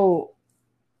 people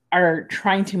are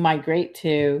trying to migrate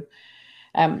to.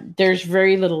 There's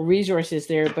very little resources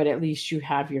there, but at least you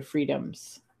have your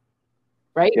freedoms,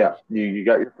 right? Yeah, you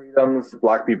got your freedoms.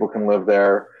 Black people can live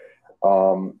there.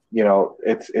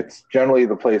 It's generally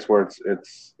the place where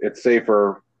it's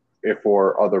safer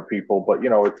for other people, but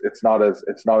it's not as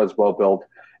well built,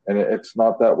 and it's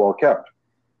not that well kept.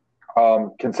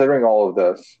 Considering all of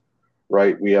this,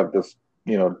 right? We have this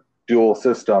dual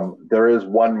system. There is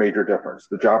one major difference: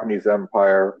 the Japanese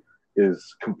Empire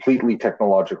is completely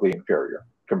technologically inferior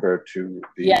compared to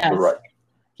the Reich.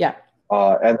 Yeah.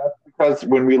 And that's because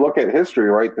when we look at history,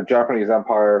 right, the Japanese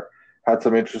Empire had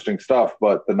some interesting stuff,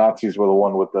 but the Nazis were the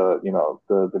one with the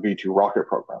V2 rocket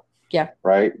program. Yeah.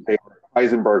 Right.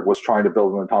 Heisenberg was trying to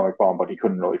build an atomic bomb, but he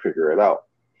couldn't really figure it out.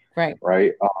 Right.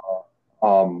 Right.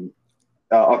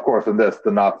 Of course, in this,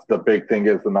 the big thing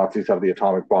is the Nazis have the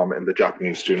atomic bomb and the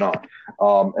Japanese do not.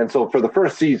 And so for the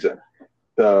first season,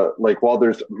 while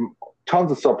there's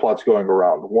tons of subplots going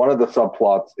around, one of the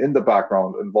subplots in the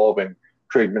background involving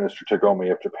Trade Minister Tagomi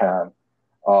of Japan,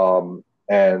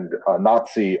 and a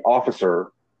Nazi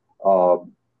officer,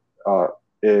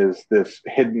 is this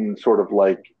hidden sort of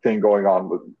like thing going on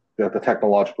with the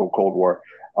technological Cold War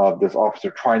of this officer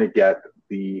trying to get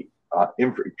to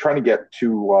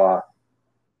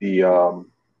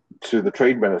the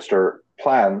trade minister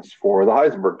plans for the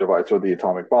Heisenberg device or the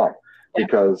atomic bomb,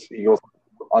 because he goes,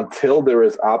 until there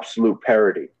is absolute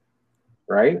parity,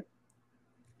 right?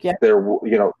 Yeah.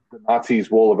 The Nazis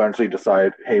will eventually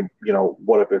decide, hey,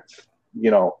 what if it's,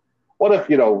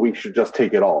 we should just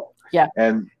take it all? Yeah.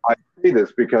 And I say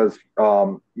this because,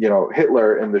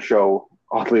 Hitler in the show,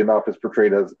 oddly enough, is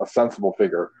portrayed as a sensible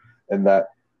figure in that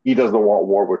he doesn't want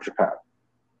war with Japan,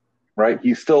 right?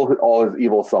 He's still all his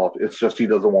evil self. It's just he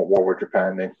doesn't want war with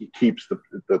Japan, and he keeps the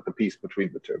peace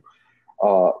between the two.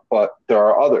 But there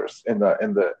are others in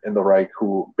the Reich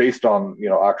who, based on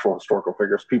actual historical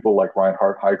figures, people like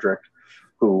Reinhard Heydrich,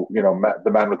 who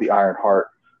the man with the Iron Heart,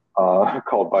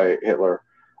 called by Hitler,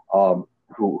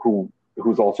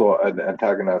 who's also an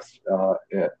antagonist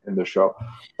in the show.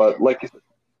 But like you said,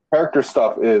 character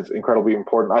stuff is incredibly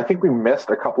important. I think we missed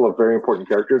a couple of very important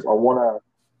characters. I want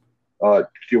Do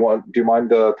you mind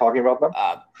talking about them?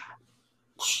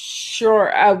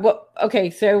 Sure. Okay,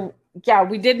 so yeah,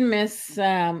 we did miss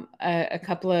a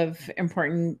couple of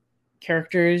important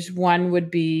characters. One would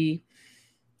be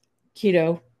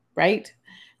Keto, right?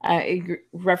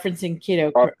 Referencing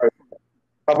Keto. All right.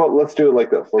 How about let's do it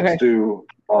like this? Let's Okay. do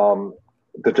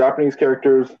the Japanese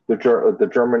characters, the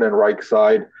German and Reich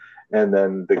side, and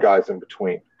then the guys in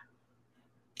between.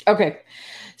 Okay.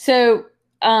 So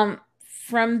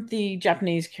from the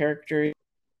Japanese characters,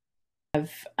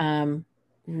 we've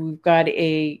got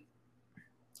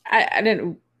I don't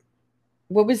know,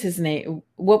 what was his name?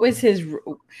 What was his?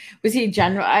 Was he a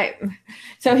general?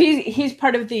 So he's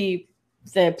part of the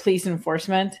police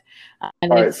enforcement.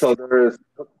 And all right. So there is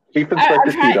Chief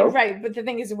Inspector Keto. Right, but the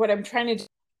thing is, what I'm trying to do,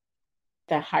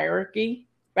 the hierarchy,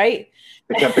 right?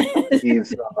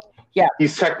 He's yeah.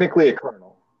 He's technically a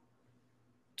colonel.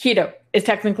 Keto is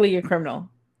technically a criminal.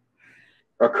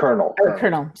 A colonel. A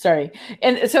colonel. Sorry.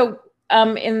 And so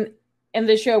in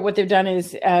the show, what they've done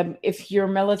is, if you're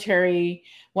military,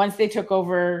 once they took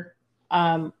over,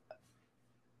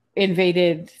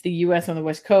 invaded the U.S. on the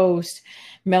West Coast,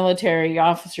 military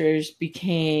officers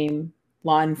became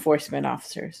law enforcement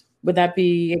officers. Would that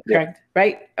be correct? Yeah.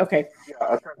 Right? Okay.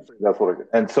 Yeah, essentially that's what it is.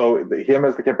 And so him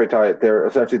as the Kempeitai, they're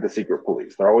essentially the secret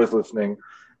police. They're always listening,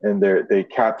 and they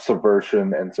catch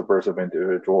subversion and subversive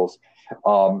individuals.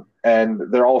 And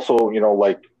they're also,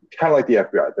 like kind of like the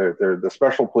FBI. They're the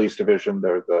special police division.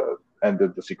 They're the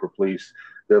secret police.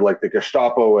 They're like the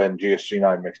Gestapo and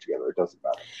GSG9 mixed together. It doesn't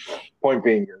matter. Point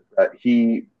being is that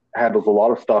he handles a lot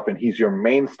of stuff, and he's your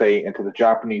mainstay into the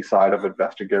Japanese side of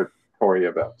investigatory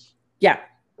events. Yeah.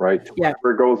 Right? Yeah.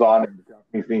 Whatever goes on and the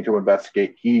Japanese need to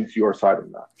investigate, he's your side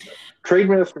of that. Trade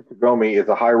Minister Kagome is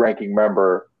a high-ranking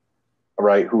member,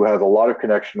 right, who has a lot of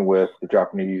connection with the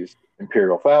Japanese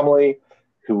imperial family,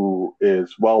 who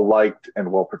is well-liked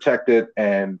and well-protected,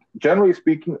 and generally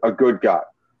speaking, a good guy,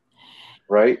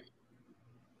 right?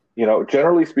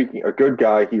 Generally speaking, a good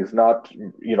guy. He's not,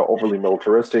 overly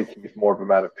militaristic. He's more of a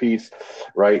man of peace,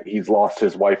 right? He's lost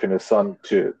his wife and his son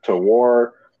to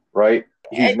war, right?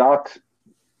 He's not...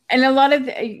 And a lot of,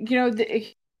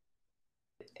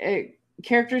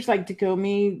 characters like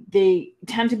Kagome, they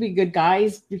tend to be good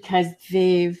guys because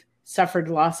they've suffered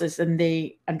losses and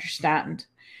they understand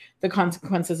the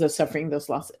consequences of suffering those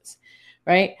losses,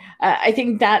 right? I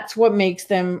think that's what makes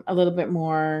them a little bit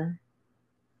more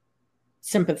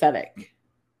sympathetic.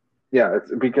 Yeah,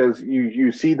 it's because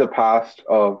you see the past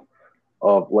of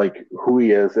like who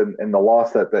he is and the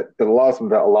loss that allows him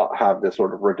to have this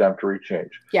sort of redemptory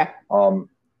change. Yeah.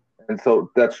 And so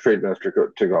that's Trade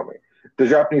Minister Kagome. The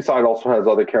Japanese side also has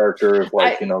other characters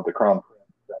like the Crown Prince,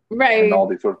 right, and all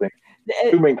these sort of things.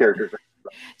 Two main characters.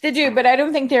 They do, but I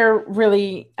don't think they're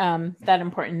really that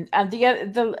important.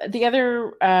 The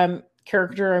other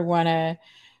character I want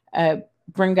to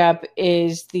bring up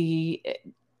is the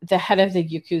head of the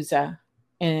Yakuza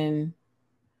on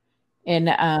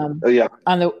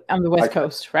the West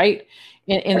Coast, right?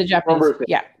 In the Japanese,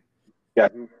 yeah. Yeah,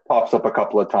 he pops up a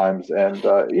couple of times, and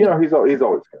he's always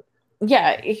good.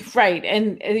 Yeah, right.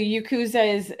 And the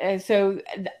Yakuza is so,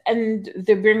 and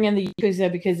they bring in the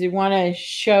Yakuza because they want to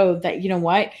show that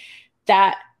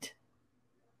that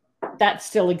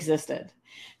still existed.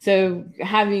 So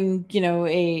having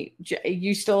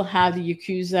you still have the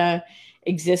Yakuza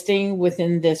existing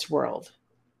within this world.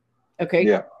 Okay.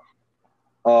 Yeah.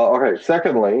 Okay.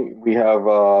 Secondly, we have.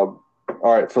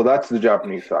 All right, so that's the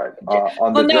Japanese side.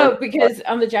 Because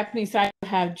on the Japanese side, you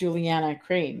have Juliana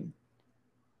Crane.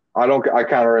 I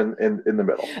count her in the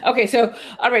middle. Okay, so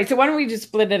all right, so why don't we just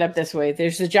split it up this way?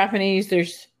 There's the Japanese,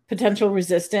 there's potential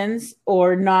resistance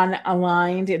or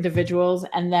non-aligned individuals,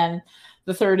 and then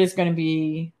the third is going to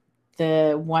be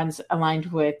the ones aligned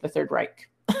with the Third Reich.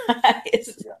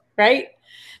 Right?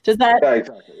 Does that? Yeah,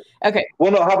 exactly. Okay.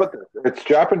 Well, no. How about this? It's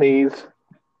Japanese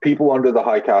people under the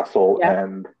High Castle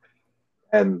and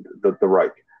the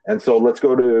Reich. And so let's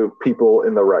go to people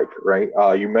in the Reich, right?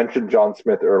 You mentioned John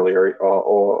Smith earlier,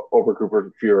 or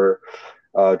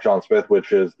Obergruppenführer John Smith,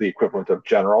 which is the equivalent of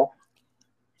general.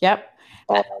 Yep.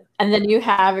 And then you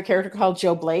have a character called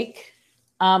Joe Blake.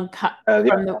 But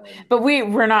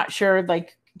we're not sure,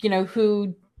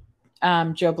 who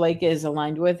Joe Blake is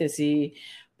aligned with. Is he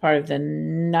part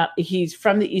of he's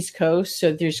from the East Coast,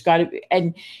 so there's got to be,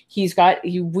 and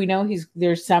we know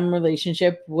there's some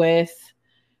relationship with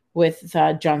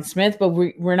John Smith, but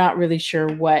we're not really sure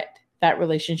what that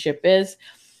relationship is.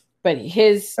 But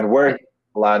where he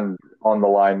land on the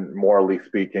line, morally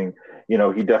speaking,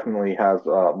 he definitely has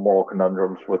moral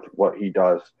conundrums with what he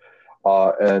does.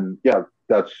 And yeah,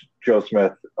 that's Joe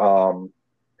Smith.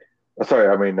 Sorry,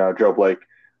 I mean Joe Blake.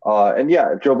 And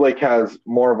yeah, Joe Blake has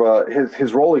more of a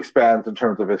his role expands in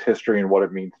terms of his history and what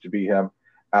it means to be him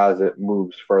as it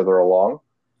moves further along.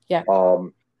 Yeah.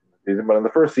 But in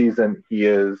the first season, he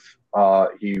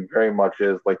very much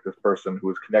is like this person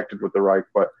who is connected with the Reich,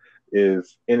 but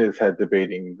is in his head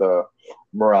debating the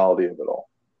morality of it all.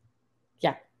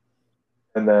 Yeah.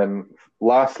 And then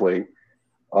lastly,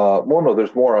 well, no,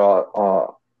 there's more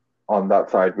on that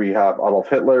side. We have Adolf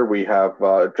Hitler. We have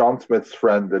John Smith's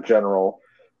friend, the general,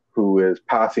 who is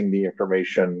passing the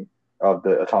information of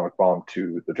the atomic bomb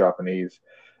to the Japanese.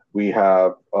 We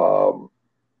have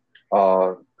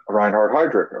Reinhard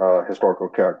Heydrich, historical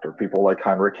character, people like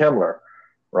Heinrich Himmler,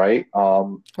 right?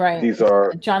 Right. These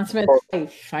are John Smith's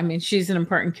wife. I mean, she's an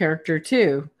important character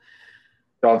too.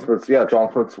 John Smith's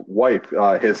wife,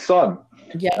 his son,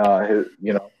 Yeah.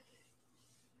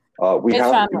 we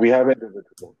have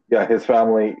individuals, his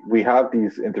family. We have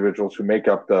these individuals who make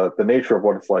up the nature of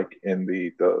what it's like in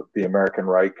the American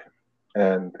Reich,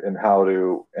 and how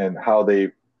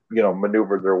they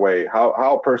maneuver their way, how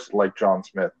a person like John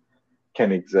Smith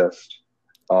can exist,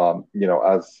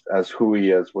 as who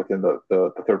he is within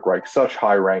the Third Reich, such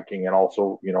high ranking, and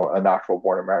also a natural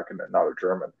born American and not a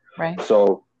German. Right.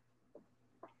 So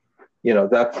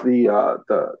that's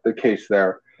the case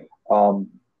there.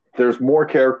 There's more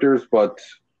characters, but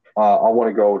I want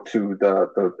to go to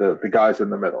the guys in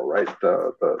the middle, right?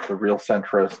 The real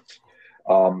centrists,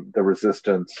 the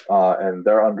resistance, and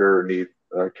they're underneath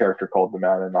a character called the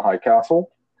Man in the High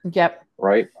Castle. Yep.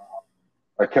 Right.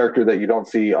 A character that you don't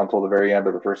see until the very end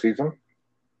of the first season.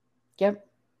 Yep.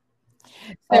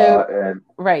 So,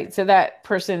 right. So that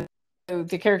person,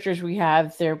 the characters we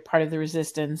have, they're part of the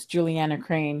resistance. Juliana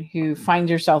Crane, who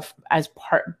finds herself as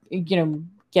part,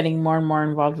 getting more and more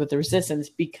involved with the resistance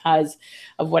because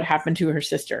of what happened to her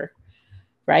sister.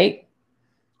 Right.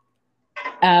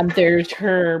 There's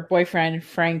her boyfriend,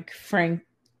 Frank,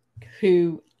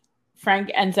 who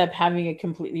Frank ends up having a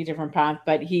completely different path,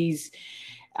 but his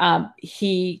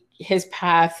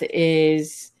path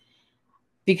is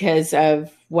because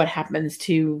of what happens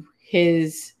to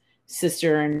his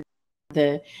sister,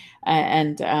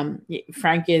 and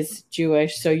Frank is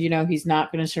Jewish, so he's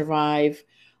not going to survive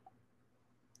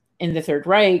in the Third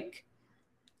Reich,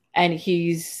 and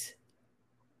he lives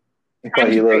in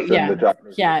the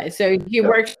Japanese. So he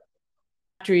works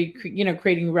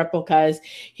creating replicas.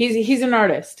 He's an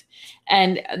artist,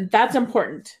 and that's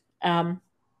important.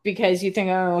 Because you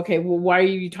think, oh, okay, well, why are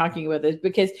you talking about this?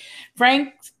 Because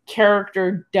Frank's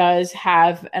character does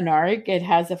have an arc. It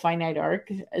has a finite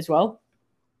arc as well.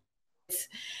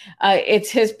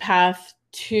 It's his path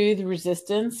to the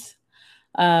resistance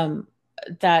that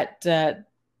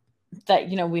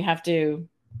we have to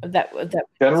that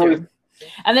generally.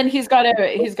 And then he's got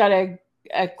a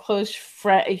close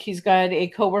friend. He's got a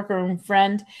coworker and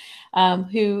friend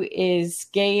who is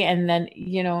gay, and then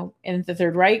in the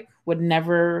Third Reich would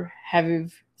never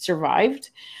have survived.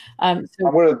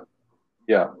 So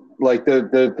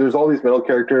there's all these middle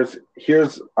characters.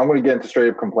 I'm going to get into straight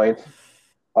up complaints.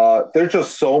 There's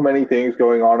just so many things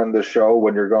going on in this show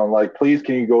when you're going like, please,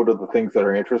 can you go to the things that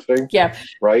are interesting? Yeah.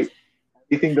 Right.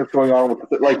 Anything that's going on with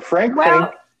Frank.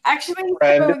 Actually,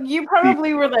 you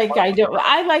probably were like,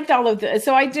 I liked all of this,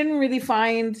 so I didn't really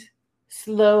find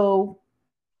slow.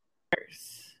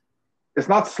 It's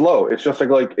not slow. It's just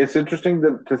like it's interesting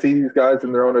to see these guys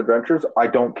in their own adventures. I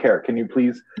don't care. Can you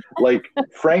please,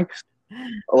 Frank's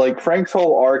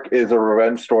whole arc is a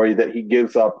revenge story that he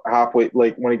gives up halfway.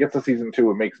 Like when he gets to season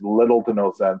 2, it makes little to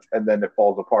no sense, and then it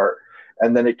falls apart,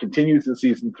 and then it continues in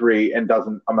season 3 and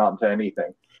doesn't amount to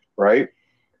anything, right?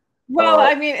 Well,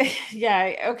 I mean,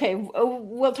 yeah, okay.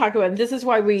 We'll talk about it. This is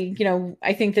why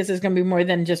I think this is going to be more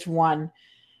than just one.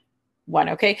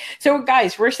 Okay. So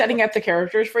guys, we're setting up the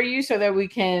characters for you so that we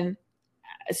can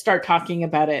start talking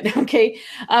about it. Okay.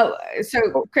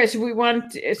 So Chris,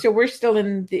 we're still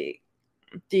in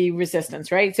the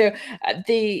resistance, right? So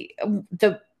the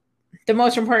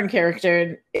most important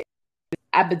character is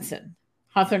Abedson,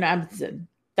 Hawthorne Abedson.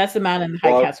 That's the Man in the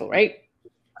High Castle, right?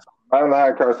 Man in the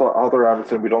High Castle, Hawthorne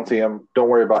Abedson. We don't see him. Don't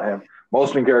worry about him.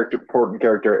 Most important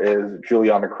character is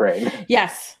Juliana Crane.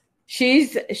 Yes.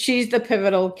 She's the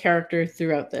pivotal character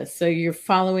throughout this. So you're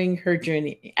following her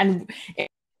journey. And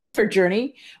for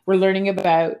journey, we're learning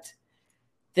about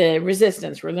the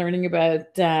resistance. We're learning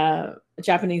about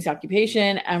Japanese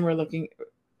occupation, and we're learning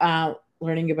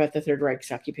about the Third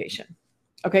Reich's occupation.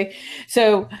 Okay?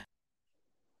 So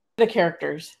the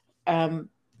characters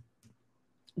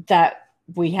that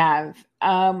we have.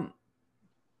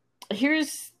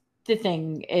 Here's the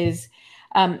thing is,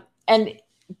 and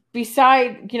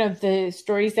beside, the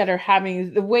stories that are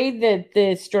happening, the way that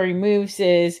the story moves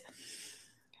is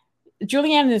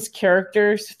Juliana's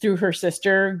characters through her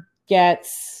sister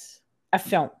gets a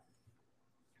film.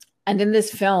 And in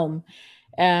this film,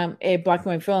 a black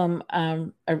and white film,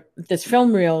 this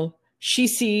film reel, she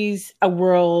sees a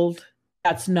world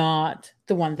that's not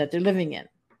the one that they're living in.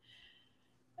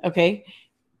 Okay.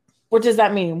 What does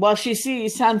that mean? Well, she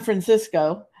sees San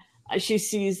Francisco. She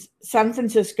sees San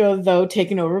Francisco, though,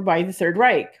 taken over by the Third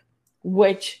Reich,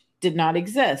 which did not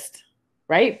exist,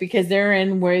 right? Because they're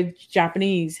in where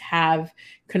Japanese have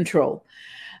control.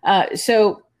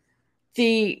 So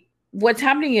what's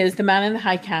happening is the Man in the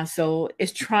High Castle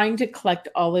is trying to collect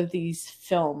all of these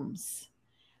films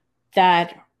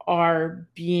that are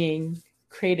being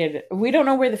created. We don't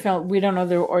know where we don't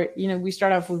know we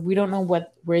start off with, we don't know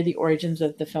where the origins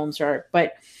of the films are,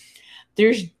 but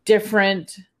there's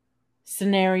different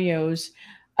scenarios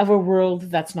of a world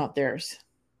that's not theirs.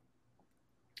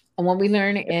 And what we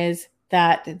learn is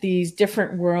that these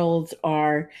different worlds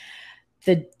are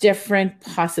the different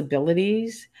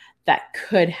possibilities that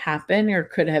could happen or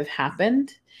could have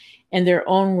happened in their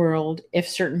own world if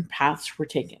certain paths were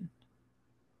taken.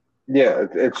 Yeah,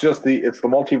 it's the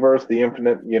multiverse, the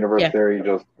infinite universe theory.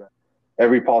 Just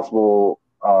every possible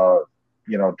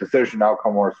decision,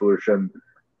 outcome, or solution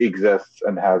exists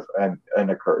and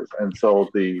occurs. And so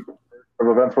the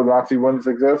events where the Nazi wins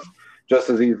exist just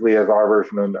as easily as our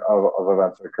version of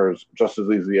events occurs, just as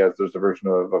easily as there's a version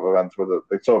of events where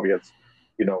the Soviets,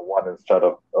 won instead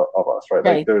of us, right?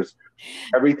 Like there's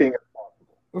everything is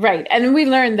possible. Right. And we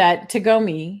learned that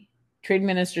Tagomi, Trade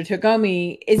Minister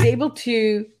Tagomi, is able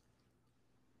to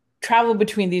travel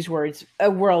between these worlds,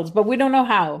 but we don't know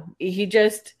how. He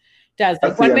just does.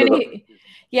 Like one minute,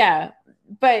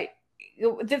 but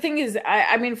the thing is,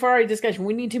 I mean, for our discussion,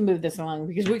 we need to move this along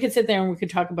because we could sit there and we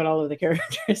could talk about all of the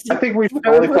characters. I think we should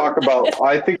only talk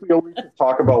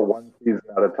about one season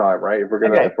at a time, right? If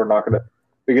we're not gonna,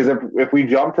 because if we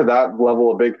jump to that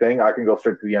level of big thing, I can go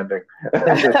straight to the ending.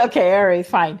 Okay, all right,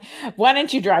 fine. Why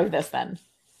don't you drive this then?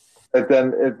 And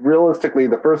then realistically,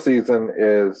 the first season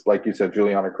is, like you said,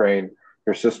 Juliana Crane.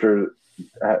 Her sister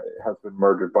has been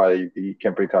murdered by the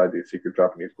Kempeitai, the secret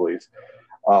Japanese police.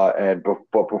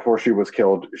 But before she was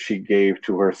killed, she gave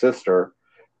to her sister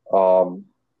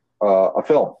a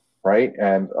film, right?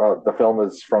 And the film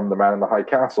is from The Man in the High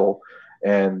Castle.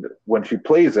 And when she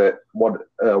plays it, what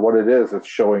it is, it's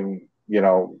showing,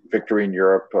 victory in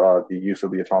Europe, the use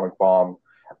of the atomic bomb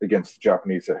against the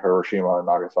Japanese at Hiroshima and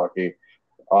Nagasaki.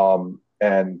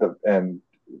 And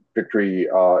victory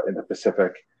in the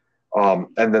Pacific,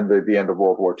 and then the end of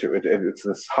World War II. It's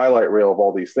this highlight reel of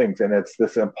all these things, and it's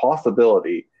this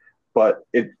impossibility. But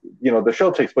the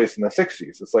show takes place in the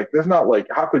 60s. It's like, there's not like,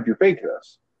 how could you fake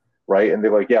this, right? And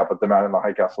they're like, yeah, but the Man in the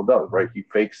High Castle does, right? He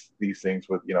fakes these things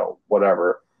with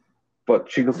whatever.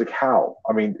 But she goes like, how?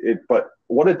 I mean, but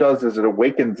what it does is it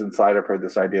awakens inside of her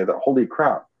this idea that, holy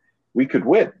crap, we could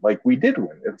win. Like, we did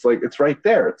win. It's like, it's right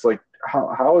there. It's like,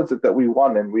 how is it that we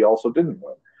won and we also didn't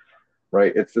win,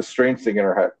 right? It's this strange thing in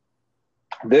her head.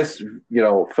 This,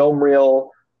 film reel,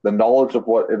 the knowledge of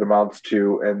what it amounts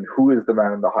to and who is the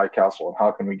Man in the High Castle and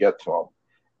how can we get to him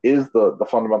is the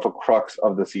fundamental crux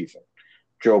of the season.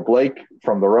 Joe Blake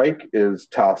from the Reich is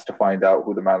tasked to find out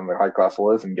who the Man in the High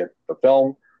Castle is and get the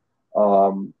film.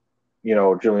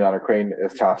 Juliana Crane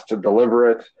is tasked to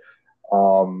deliver it.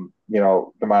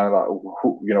 The man in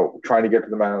the, trying to get to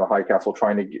the Man in the High Castle,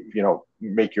 trying to,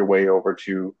 make your way over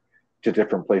to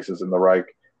different places in the Reich.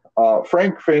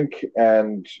 Frank Fink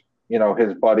and,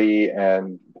 his buddy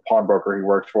and the pawnbroker he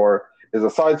works for is a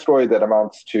side story that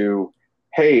amounts to,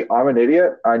 hey, I'm an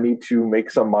idiot. I need to make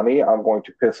some money. I'm going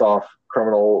to piss off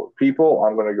criminal people.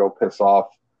 I'm going to go piss off,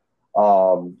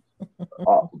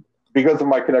 because of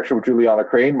my connection with Juliana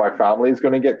Crane, my family is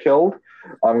going to get killed.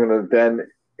 I'm going to then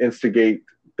instigate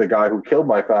the guy who killed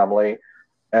my family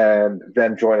and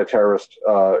then join a terrorist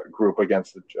group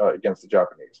against the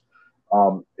Japanese.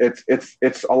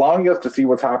 It's allowing us to see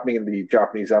what's happening in the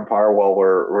Japanese Empire while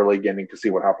we're really getting to see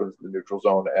what happens in the neutral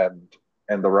zone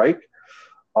and the Reich.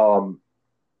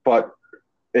 But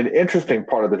an interesting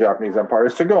part of the Japanese Empire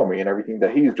is Tagomi and everything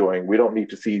that he's doing. We don't need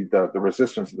to see the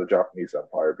resistance of the Japanese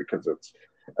Empire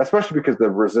especially because the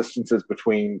resistances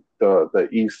between the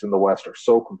East and the West are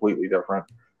so completely different,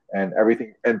 and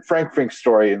everything. And Frank Fink's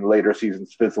story in later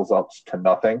seasons fizzles up to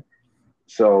nothing.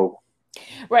 So,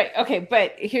 right, okay,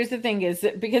 but here's the thing: is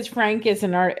that because Frank is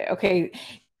an art, okay,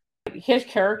 his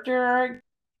character arc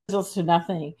fizzles to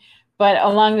nothing, but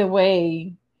along the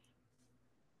way,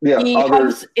 he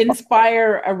helps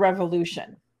inspire a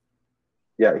revolution.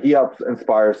 Yeah, he helps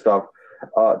inspire stuff.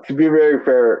 To be very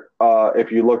fair,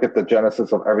 if you look at the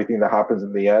genesis of everything that happens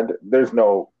in the end,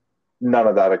 none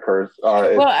of that occurs.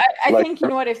 Well, I like, think, you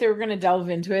know what, if they were going to delve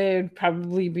into it, it would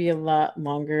probably be a lot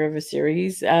longer of a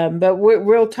series. But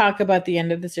we'll talk about the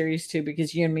end of the series too,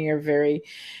 because you and me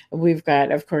we've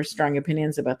got, of course, strong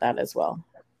opinions about that as well.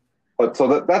 But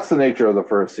so that's the nature of the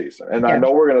first season. And I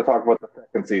know we're going to talk about the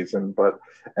second season,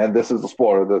 and this is a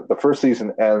spoiler. The first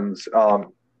season ends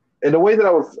in a way that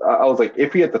I was like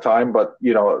iffy at the time, but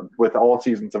you know, with all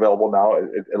seasons available now,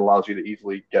 it allows you to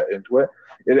easily get into it.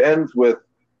 It ends with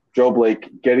Joe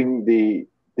Blake getting the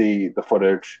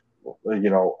footage, getting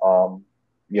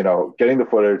the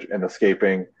footage and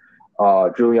escaping.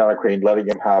 Juliana Crane letting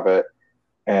him have it,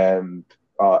 and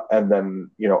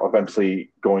then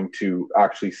eventually going to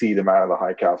actually see the man of the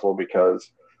high castle,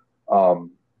 because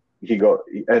he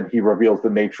reveals the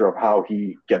nature of how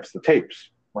he gets the tapes,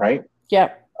 right?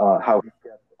 Yeah. How he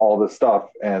gets all this stuff,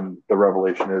 and the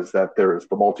revelation is that there is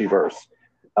the multiverse,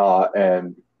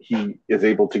 and he is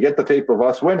able to get the tape of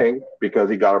us winning because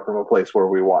he got it from a place where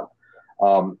we won.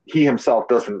 He himself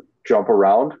doesn't jump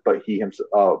around, but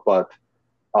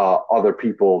other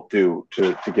people do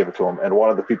to give it to him. And one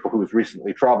of the people who's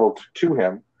recently traveled to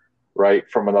him, right,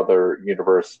 from another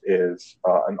universe, is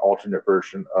an alternate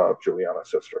version of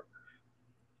Juliana's sister.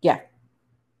 Yeah.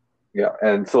 Yeah.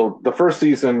 And so the first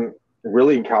season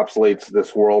really encapsulates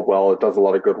this world well. It does a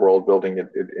lot of good world building. It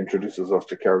introduces us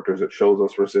to characters. It shows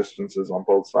us resistances on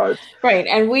both sides. Right.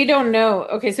 And we don't know.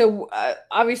 Okay. So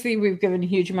obviously we've given a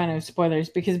huge amount of spoilers,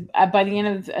 because by the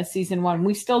end of season 1,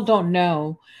 we still don't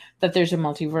know that there's a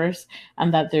multiverse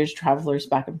and that there's travelers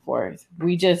back and forth.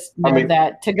 We just know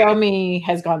that Tagomi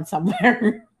has gone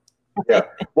somewhere. Yeah.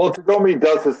 Well, Tagomi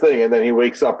does his thing, and then he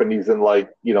wakes up and he's in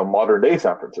modern day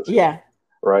San Francisco. Yeah.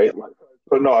 Right.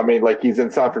 But no, I mean, he's in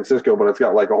San Francisco, but it's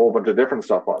got a whole bunch of different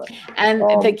stuff on it. And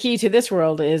the key to this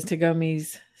world is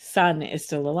Tagomi's son is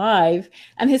still alive,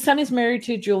 and his son is married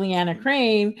to Juliana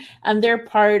Crane, and they're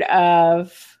part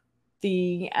of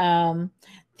the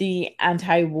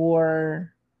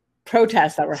anti-war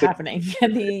protests that were happening,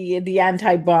 the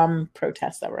anti-bomb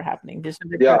protests that were happening. There's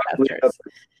yeah,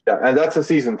 and that's a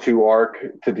season 2 arc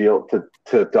to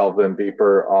delve in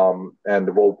deeper.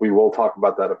 And we will talk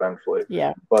about that eventually.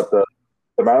 Yeah, but the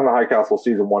Man in the High Castle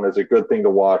season 1 is a good thing to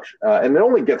watch, and it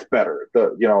only gets better.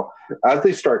 As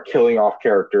they start killing off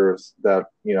characters that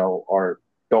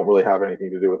don't really have anything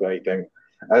to do with anything,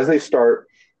 as they start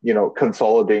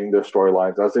consolidating their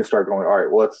storylines, as they start going, all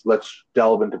right, well, let's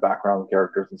delve into background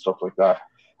characters and stuff like that.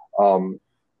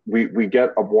 We get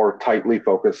a more tightly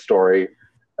focused story,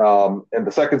 and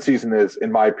the second season is,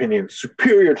 in my opinion,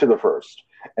 superior to the first,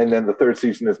 and then the third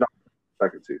season is not the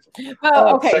second season.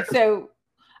 Well, okay, so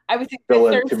I would think the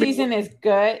third season is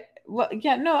good. Well,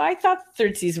 yeah, no, I thought the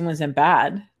third season wasn't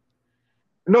bad.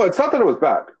 No, it's not that it was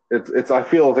bad. It's I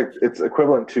feel like it's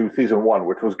equivalent to season 1,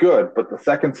 which was good, but the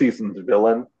second season's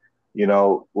villain,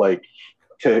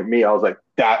 to me, I was like,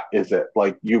 that is it.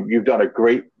 You've done a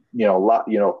great,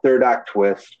 third act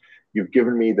twist. You've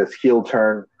given me this heel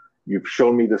turn. You've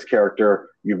shown me this character.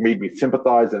 You've made me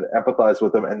sympathize and empathize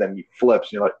with him, and then he flips.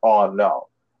 And you're like, oh no,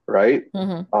 right?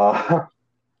 Mm-hmm.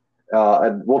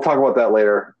 And we'll talk about that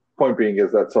later. Point being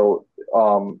is that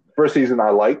first season I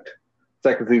liked.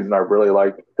 Second season I really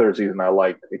liked. Third season I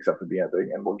liked, except for the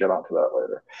ending, and we'll get onto that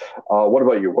later. What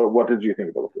about you? What did you think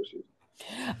about the first season?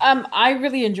 I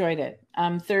really enjoyed it.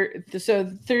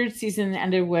 The third season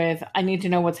ended with, I need to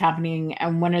know what's happening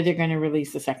and when are they going to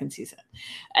release the second season,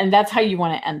 and that's how you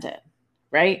want to end it,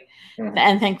 right? Mm-hmm.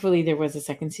 And thankfully there was a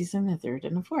second season, a third,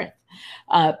 and a fourth.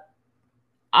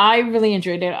 I really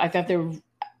enjoyed it. I thought there.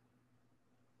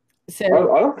 So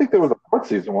I don't think there was a fourth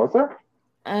season, was there?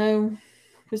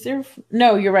 Was there?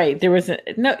 No, you're right. There was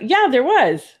no. Yeah, there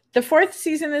was. The fourth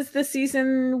season is the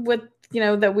season with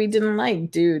that we didn't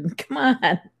like, dude. Come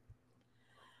on.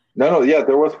 No, yeah,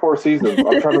 there was 4 seasons.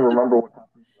 I'm trying to remember what happened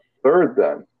in the third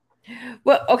then.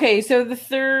 Well, okay, so the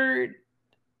third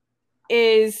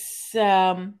is.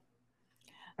 Oh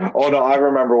no, I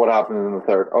remember what happened in the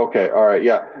third. Okay, all right,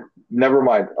 yeah. Never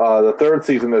mind. The third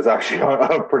season is actually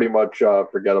pretty much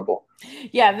forgettable.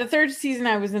 Yeah, the third season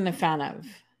I wasn't a fan of.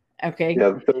 Okay.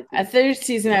 Yeah, third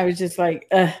season I was just like,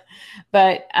 ugh.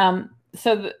 But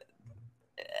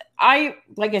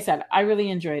like I said, I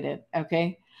really enjoyed it.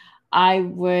 Okay. I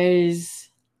was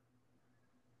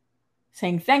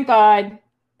saying, thank God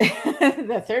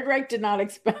the Third Reich did not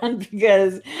expand,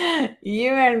 because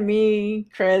you and me,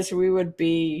 Chris, we would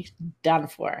be done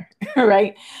for,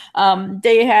 right?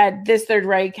 This Third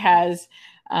Reich has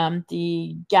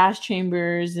the gas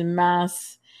chambers and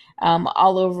mass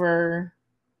all over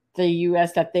the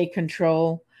U.S. that they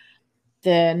control.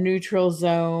 the neutral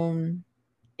zone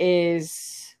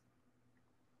is,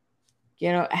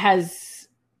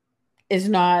 is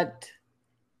not,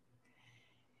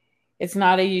 it's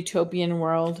not a utopian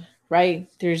world, right?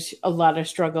 There's a lot of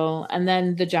struggle. And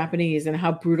then the Japanese and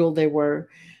how brutal they were.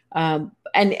 And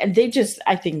they just,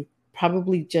 I think,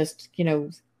 probably just,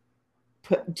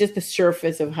 put just the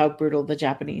surface of how brutal the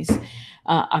Japanese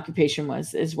occupation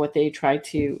was is what they tried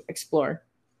to explore.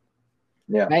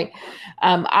 Yeah. Right.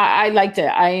 I liked it.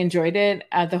 I enjoyed it.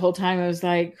 The whole time I was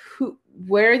like,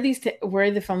 where are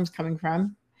the films coming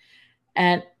from?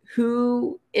 And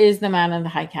who is the man in the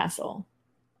high castle?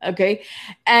 Okay.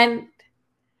 And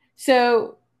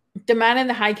so the man in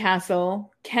the high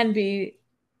castle can be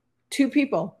two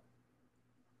people.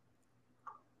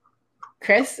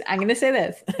 Chris, I'm going to say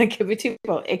this. It could be two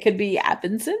people. It could be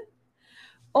Abinson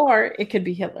or it could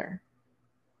be Hitler.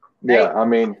 Right? Yeah. I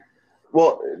mean,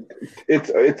 well,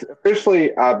 it's officially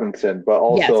Abinson, but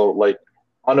also yes.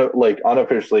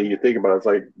 Unofficially, you think about it, it's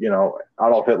like,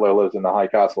 Adolf Hitler lives in the high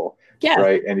castle. Yeah.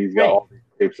 Right. And he's got all these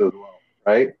tapes as well.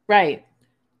 Right. Right.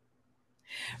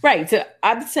 Right. So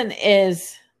Abinson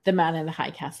is the man in the high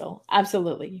castle.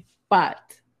 Absolutely. But,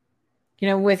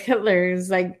 with Hitler,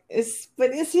 it's like, but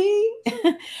is he?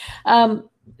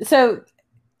 So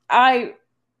I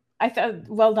thought,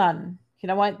 well done. You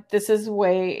know what? This is the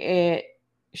way it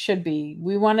should be.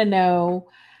 We want to know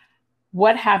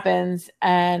what happens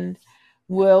and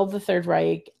will the Third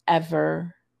Reich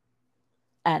ever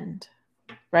end?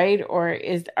 Right? Or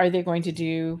are they going to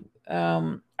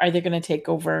take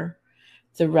over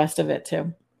the rest of it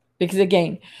too? Because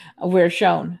again, we're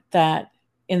shown that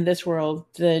in this world,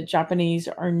 the Japanese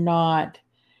are not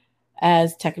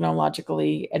as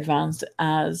technologically advanced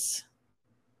as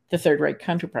the Third Reich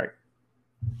counterpart.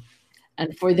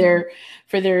 And for there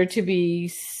to be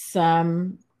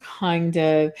some kind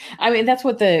of, that's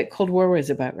what the Cold War was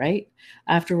about, right?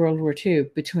 After World War II,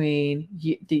 between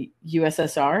the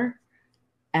USSR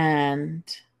and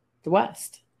the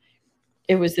West.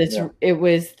 It was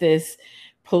this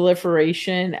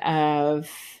proliferation of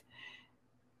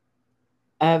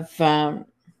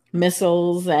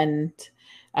missiles and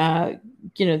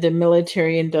the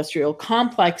military industrial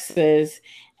complexes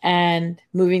and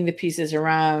moving the pieces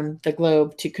around the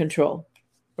globe to control,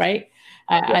 right?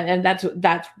 And that's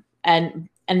and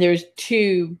there's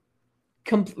two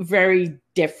very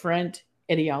different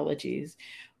ideologies.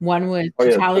 One was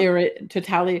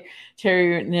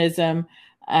totalitarianism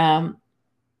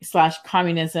 /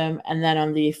 communism, and then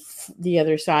on the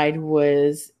other side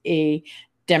was a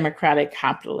democratic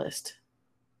capitalist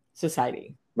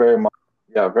society. Very much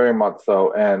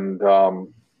so. And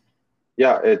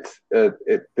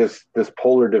this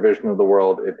polar division of the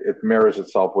world, it mirrors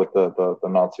itself with the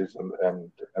Nazis and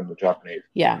the Japanese.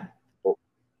 Yeah.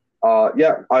 What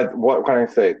can I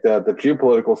say? The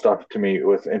geopolitical stuff to me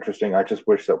was interesting. I just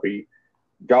wish that we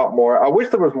got more. I wish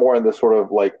there was more in this sort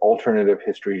of like alternative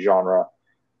history genre,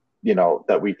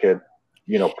 that we could,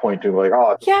 point to, like,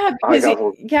 oh, yeah, because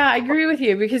I agree with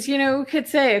you, because we could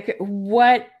say, okay,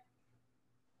 what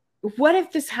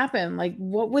if this happened? Like,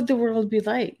 what would the world be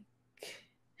like?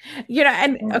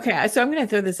 And okay, so I'm going to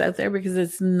throw this out there because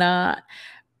it's not,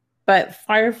 but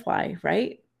Firefly,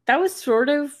 right? That was sort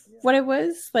of what it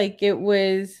was. Like, it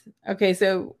was, okay,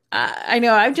 so I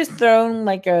know I've just thrown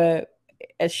like a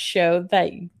show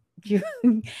that you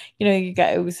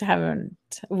guys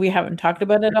we haven't talked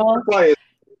about at all. Firefly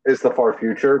is the far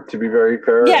future, to be very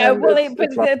fair. Yeah, well,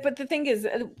 but the thing is,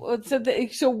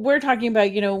 so we're talking about,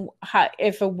 how,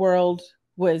 if a world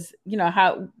was,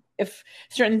 how, if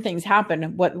certain things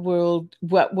happen, what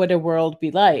would a world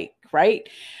be like, right?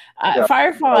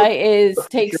 Firefly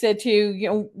takes it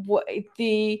to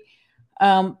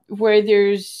where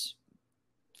the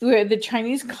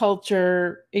Chinese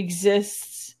culture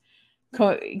exists,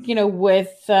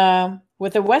 with a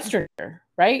Westerner,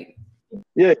 right?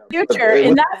 Yeah.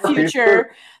 In that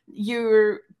future,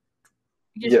 you're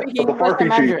speaking with the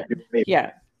Mandarin.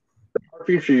 Yeah. The far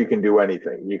future, you can do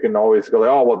anything. You can always go, like,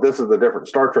 oh, well, this is the difference.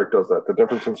 Star Trek does that. The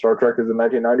difference in Star Trek is in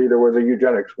 1990, there was a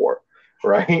eugenics war,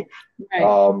 right? There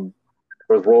was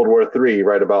World War III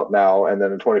right about now, and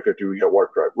then in 2050 we get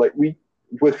warp drive. Like,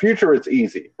 with future, it's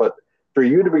easy, but for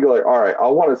you to be like, all right, I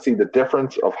want to see the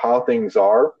difference of how things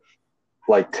are,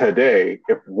 like today,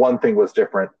 if one thing was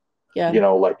different, like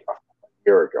a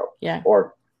year ago,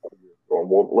 or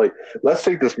well, like, let's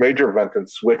take this major event and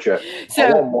switch it. So,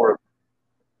 I want more.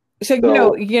 So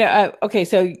okay,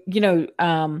 so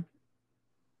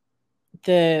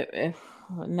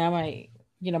now my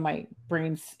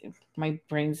brain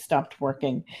stopped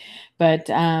working, but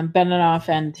Benioff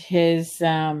and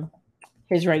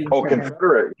his writing Oh, partner.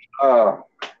 Confederate.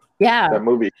 Yeah. That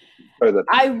movie.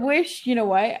 I wish, you know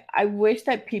what? I wish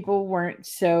that people weren't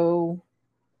so.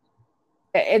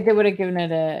 They would have given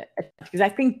it a because I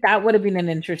think that would have been an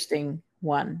interesting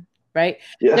one, right?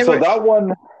 Yeah. There So were, that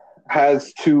one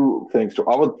has two things to.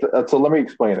 So let me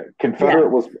explain it. Confederate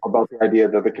was about the idea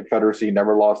that the Confederacy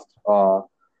never lost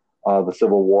the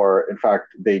Civil War. In fact,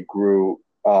 they grew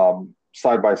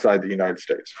side by side the United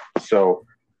States. So,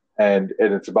 and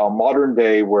it's about modern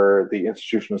day where the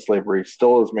institution of slavery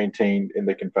still is maintained in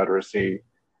the Confederacy.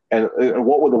 And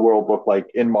what would the world look like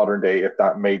in modern day if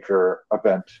that major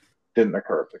event didn't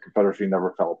occur? If the Confederacy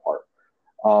never fell apart.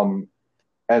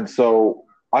 And so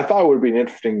I thought it would be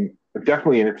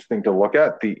definitely interesting to look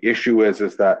at. The issue is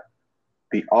that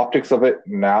the optics of it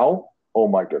now, oh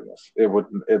my goodness,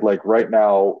 it like right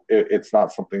now, it's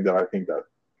not something that I think that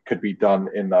could be done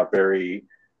in a very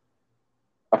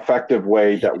effective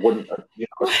way that wouldn't,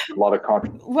 a lot of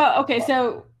controversy. well, okay,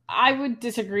 so I would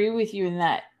disagree with you in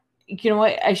that. You know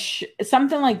what?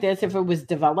 Something like this, if it was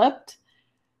developed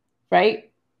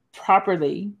right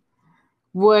properly,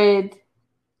 would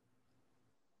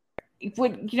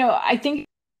I think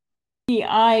the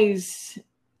eyes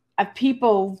of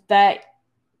people that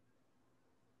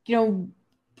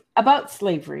about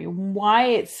slavery, why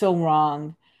it's so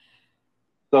wrong.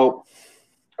 So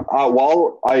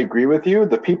while I agree with you,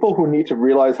 the people who need to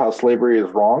realize how slavery is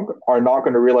wrong are not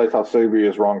going to realize how slavery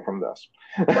is wrong from this.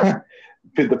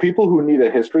 The people who need a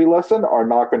history lesson are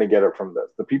not going to get it from this.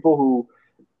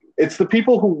 It's the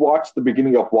people who watch the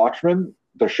beginning of Watchmen,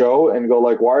 the show, and go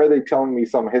like, why are they telling me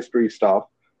some history stuff,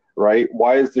 right?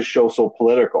 Why is this show so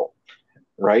political,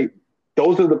 right?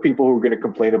 Those are the people who are going to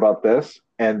complain about this,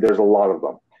 and there's a lot of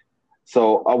them.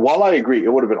 So while I agree,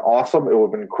 it would have been awesome, it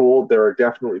would have been cool, there are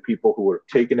definitely people who would have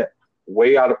taken it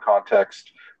way out of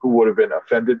context, who would have been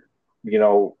offended,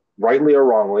 rightly or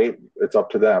wrongly, it's up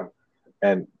to them.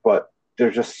 But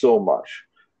there's just so much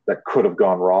that could have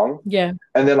gone wrong. Yeah.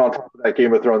 And then on top of that,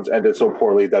 Game of Thrones ended so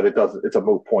poorly that it's a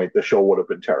moot point. The show would have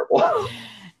been terrible.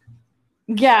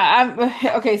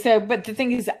 Yeah. Okay. So, but the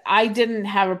thing is, I didn't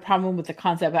have a problem with the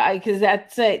concept, because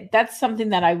that's something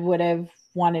that I would have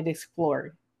wanted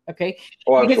explored. Okay.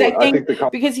 Oh, because I think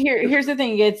because here's the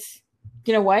thing. It's,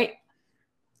 what?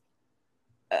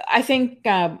 I think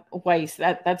Weiss,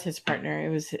 that's his partner. It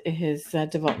was his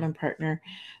development partner,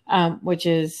 which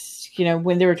is,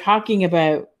 when they were talking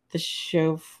about the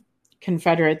show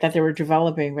Confederate that they were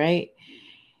developing, right?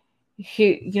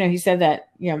 He said that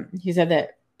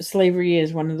slavery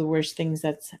is one of the worst things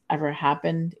that's ever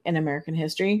happened in American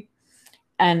history,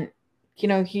 and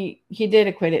he did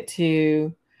equate it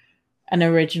to an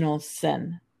original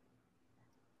sin,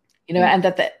 and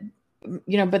that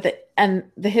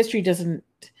the history doesn't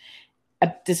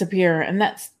disappear, and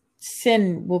that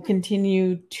sin will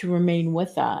continue to remain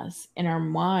with us in our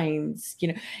minds,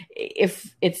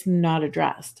 if it's not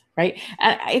addressed, right?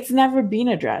 And it's never been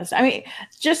addressed. I mean,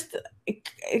 just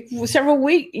several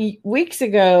weeks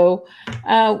ago,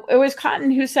 it was Cotton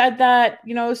who said that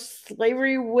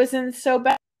slavery wasn't so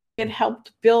bad. It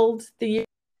helped build the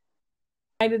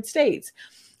United States.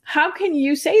 How can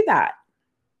you say that?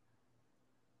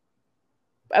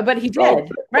 But he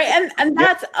did, right? And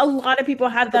that's a lot of people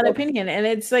had that opinion, and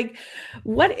it's like,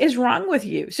 what is wrong with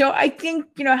you? So I think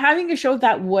having a show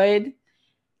that would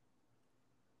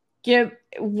look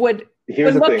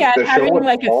at having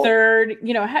like a third,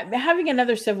 having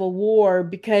another Civil War,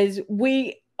 because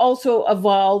we also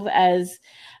evolve as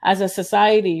a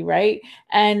society, right?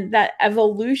 And that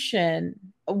evolution,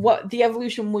 the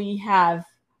evolution we have.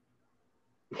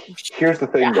 Here's the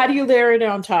thing. How do you layer it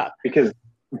on top? Because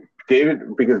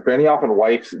Benioff and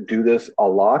Weiss do this a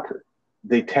lot,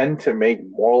 they tend to make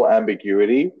moral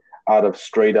ambiguity out of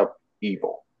straight up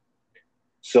evil.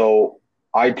 So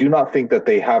I do not think that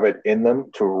they have it in them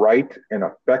to write an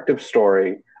effective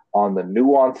story on the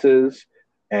nuances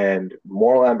and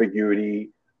moral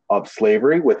ambiguity of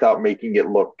slavery without making it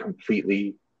look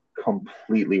completely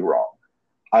wrong.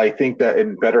 I think that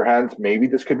in better hands, maybe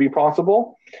this could be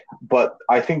possible, but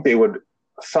I think they would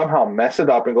somehow mess it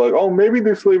up and go like, oh, maybe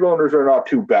the slave owners are not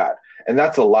too bad. And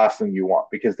that's the last thing you want,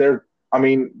 because that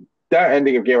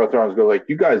ending of Game of Thrones go like,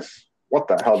 you guys, what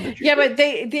the hell did you do? But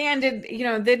they ended,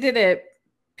 they did a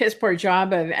piss poor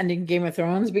job of ending Game of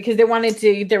Thrones because they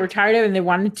were tired of it, and they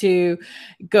wanted to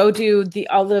go do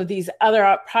all of these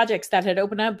other projects that had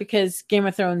opened up because Game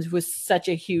of Thrones was such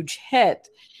a huge hit.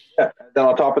 Yeah. Then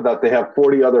on top of that, they have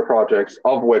 40 other projects,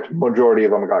 of which majority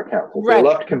of them got canceled. Right. They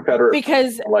left Confederate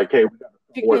because hey,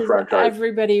 we got franchise.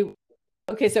 Everybody.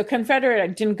 Okay, so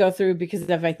Confederate didn't go through because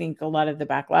of, I think, a lot of the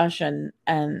backlash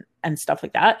and stuff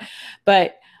like that.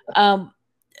 But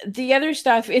the other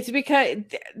stuff, it's because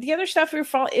the other stuff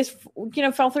fell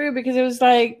through because it was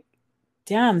like,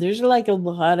 damn, there's like a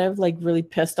lot of like really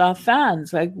pissed off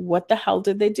fans. Like, what the hell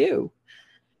did they do?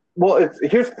 Well,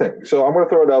 here's the thing. So I'm going to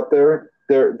throw it out there.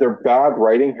 Their bad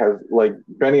writing has, like,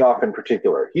 Benioff in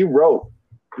particular. He wrote,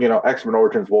 X-Men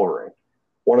Origins Wolverine,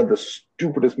 one of the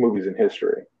stupidest movies in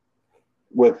history,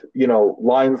 with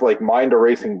lines like "mind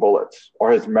erasing bullets"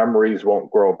 or "his memories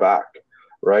won't grow back,"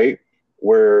 right?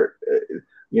 Where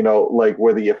like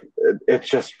where it's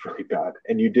just really bad.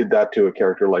 And you did that to a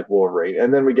character like Wolverine,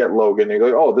 and then we get Logan, and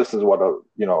you're like, oh, this is what a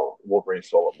Wolverine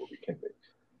solo movie can be.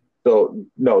 So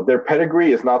no, their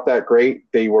pedigree is not that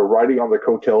great. They were riding on the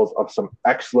coattails of some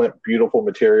excellent, beautiful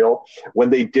material. When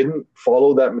they didn't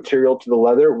follow that material to the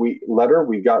letter,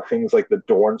 we got things like the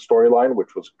Dorn storyline,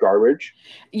 which was garbage.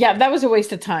 Yeah, that was a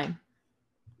waste of time.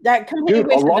 That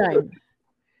completely wasted time.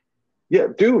 Yeah,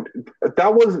 dude,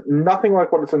 that was nothing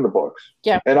like what is in the books.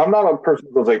 Yeah. And I'm not a person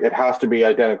who goes like, it has to be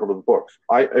identical to the books.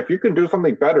 If you can do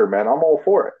something better, man, I'm all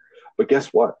for it. But guess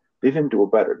what? They didn't do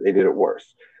it better. They did it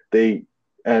worse.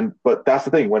 But that's the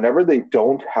thing. Whenever they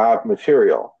don't have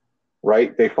material,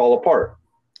 right, they fall apart.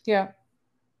 Yeah.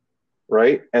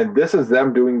 Right? And this is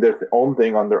them doing their own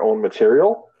thing on their own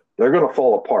material. They're going to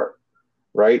fall apart,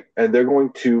 right? And they're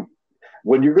going to,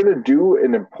 when you're going to do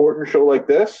an important show like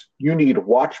this, you need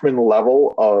Watchmen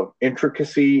level of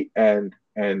intricacy and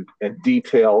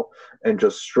detail and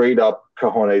just straight up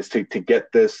cojones to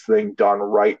get this thing done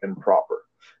right and proper.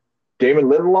 Damon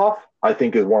Lindelof, I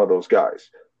think, is one of those guys.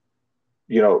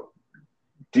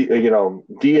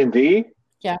 D&D,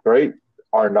 yeah, right,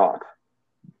 are not.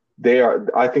 They are,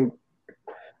 I think,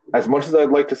 as much as I'd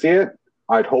like to see it,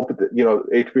 I'd hope that,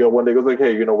 HBO one day goes like,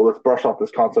 hey, well, let's brush off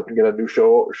this concept and get a new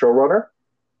showrunner.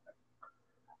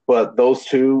 But those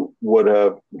two would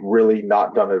have really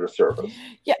not done it a service.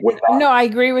 Yeah, no, I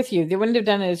agree with you. They wouldn't have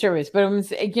done it a service. But it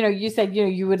was, you said,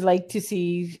 you would like to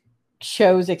see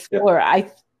shows explore. Yeah.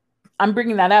 I'm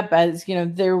bringing that up as,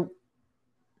 they're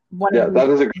one of that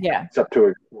is a good concept to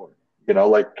explore.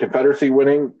 Like Confederacy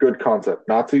winning, good concept.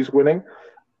 Nazis winning.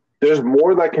 There's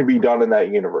more that can be done in that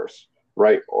universe,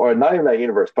 right? Or not in that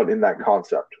universe, but in that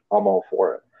concept. I'm all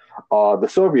for it. The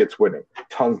Soviets winning,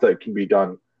 tons that can be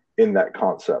done in that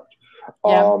concept.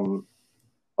 Yeah.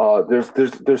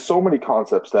 There's so many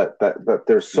concepts that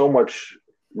there's so much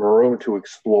room to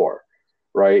explore,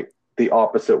 right? The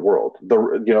opposite world. The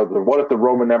what if the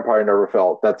Roman Empire never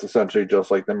fell? That's essentially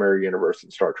just like the mirror universe in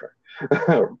Star Trek.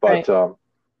 But right.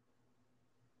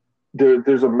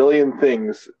 There's a million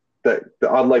things that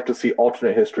I'd like to see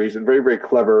alternate histories and very, very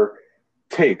clever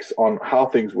takes on how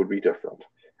things would be different.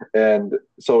 And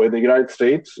so in the United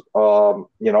States, what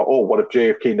if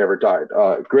JFK never died?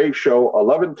 Great show,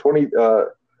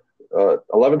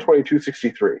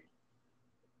 11/22/63.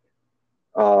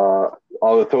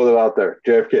 I'll throw that out there.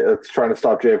 JFK, it's trying to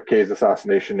stop JFK's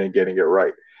assassination and getting it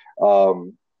right.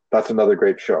 That's another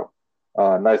great show.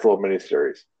 Nice little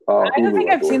miniseries. I don't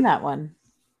think I've seen that one.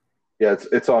 Yeah,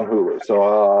 it's on Hulu, so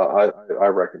I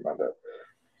recommend it.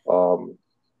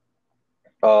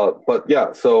 But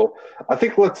yeah, so I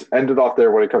think let's end it off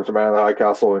there when it comes to Man in the High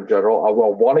Castle in general. I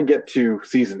will want to get to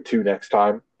season 2 next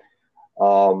time,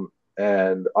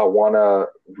 and I want to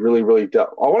really, really.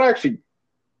 I want to actually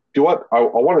do what I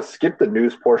want to skip the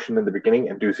news portion in the beginning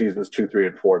and do seasons 2, 3,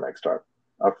 and 4 next time.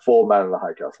 A full Man in the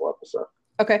High Castle episode.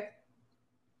 Okay.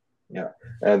 Yeah,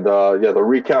 and the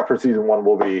recap for season 1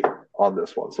 will be on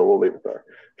this one, so we'll leave it there.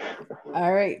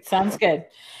 All right, sounds good.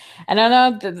 And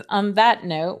on that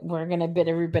note, we're going to bid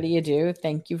everybody adieu.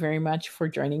 Thank you very much for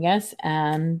joining us,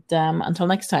 and until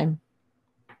next time.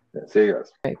 Yeah, see you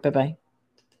guys. All right, bye-bye.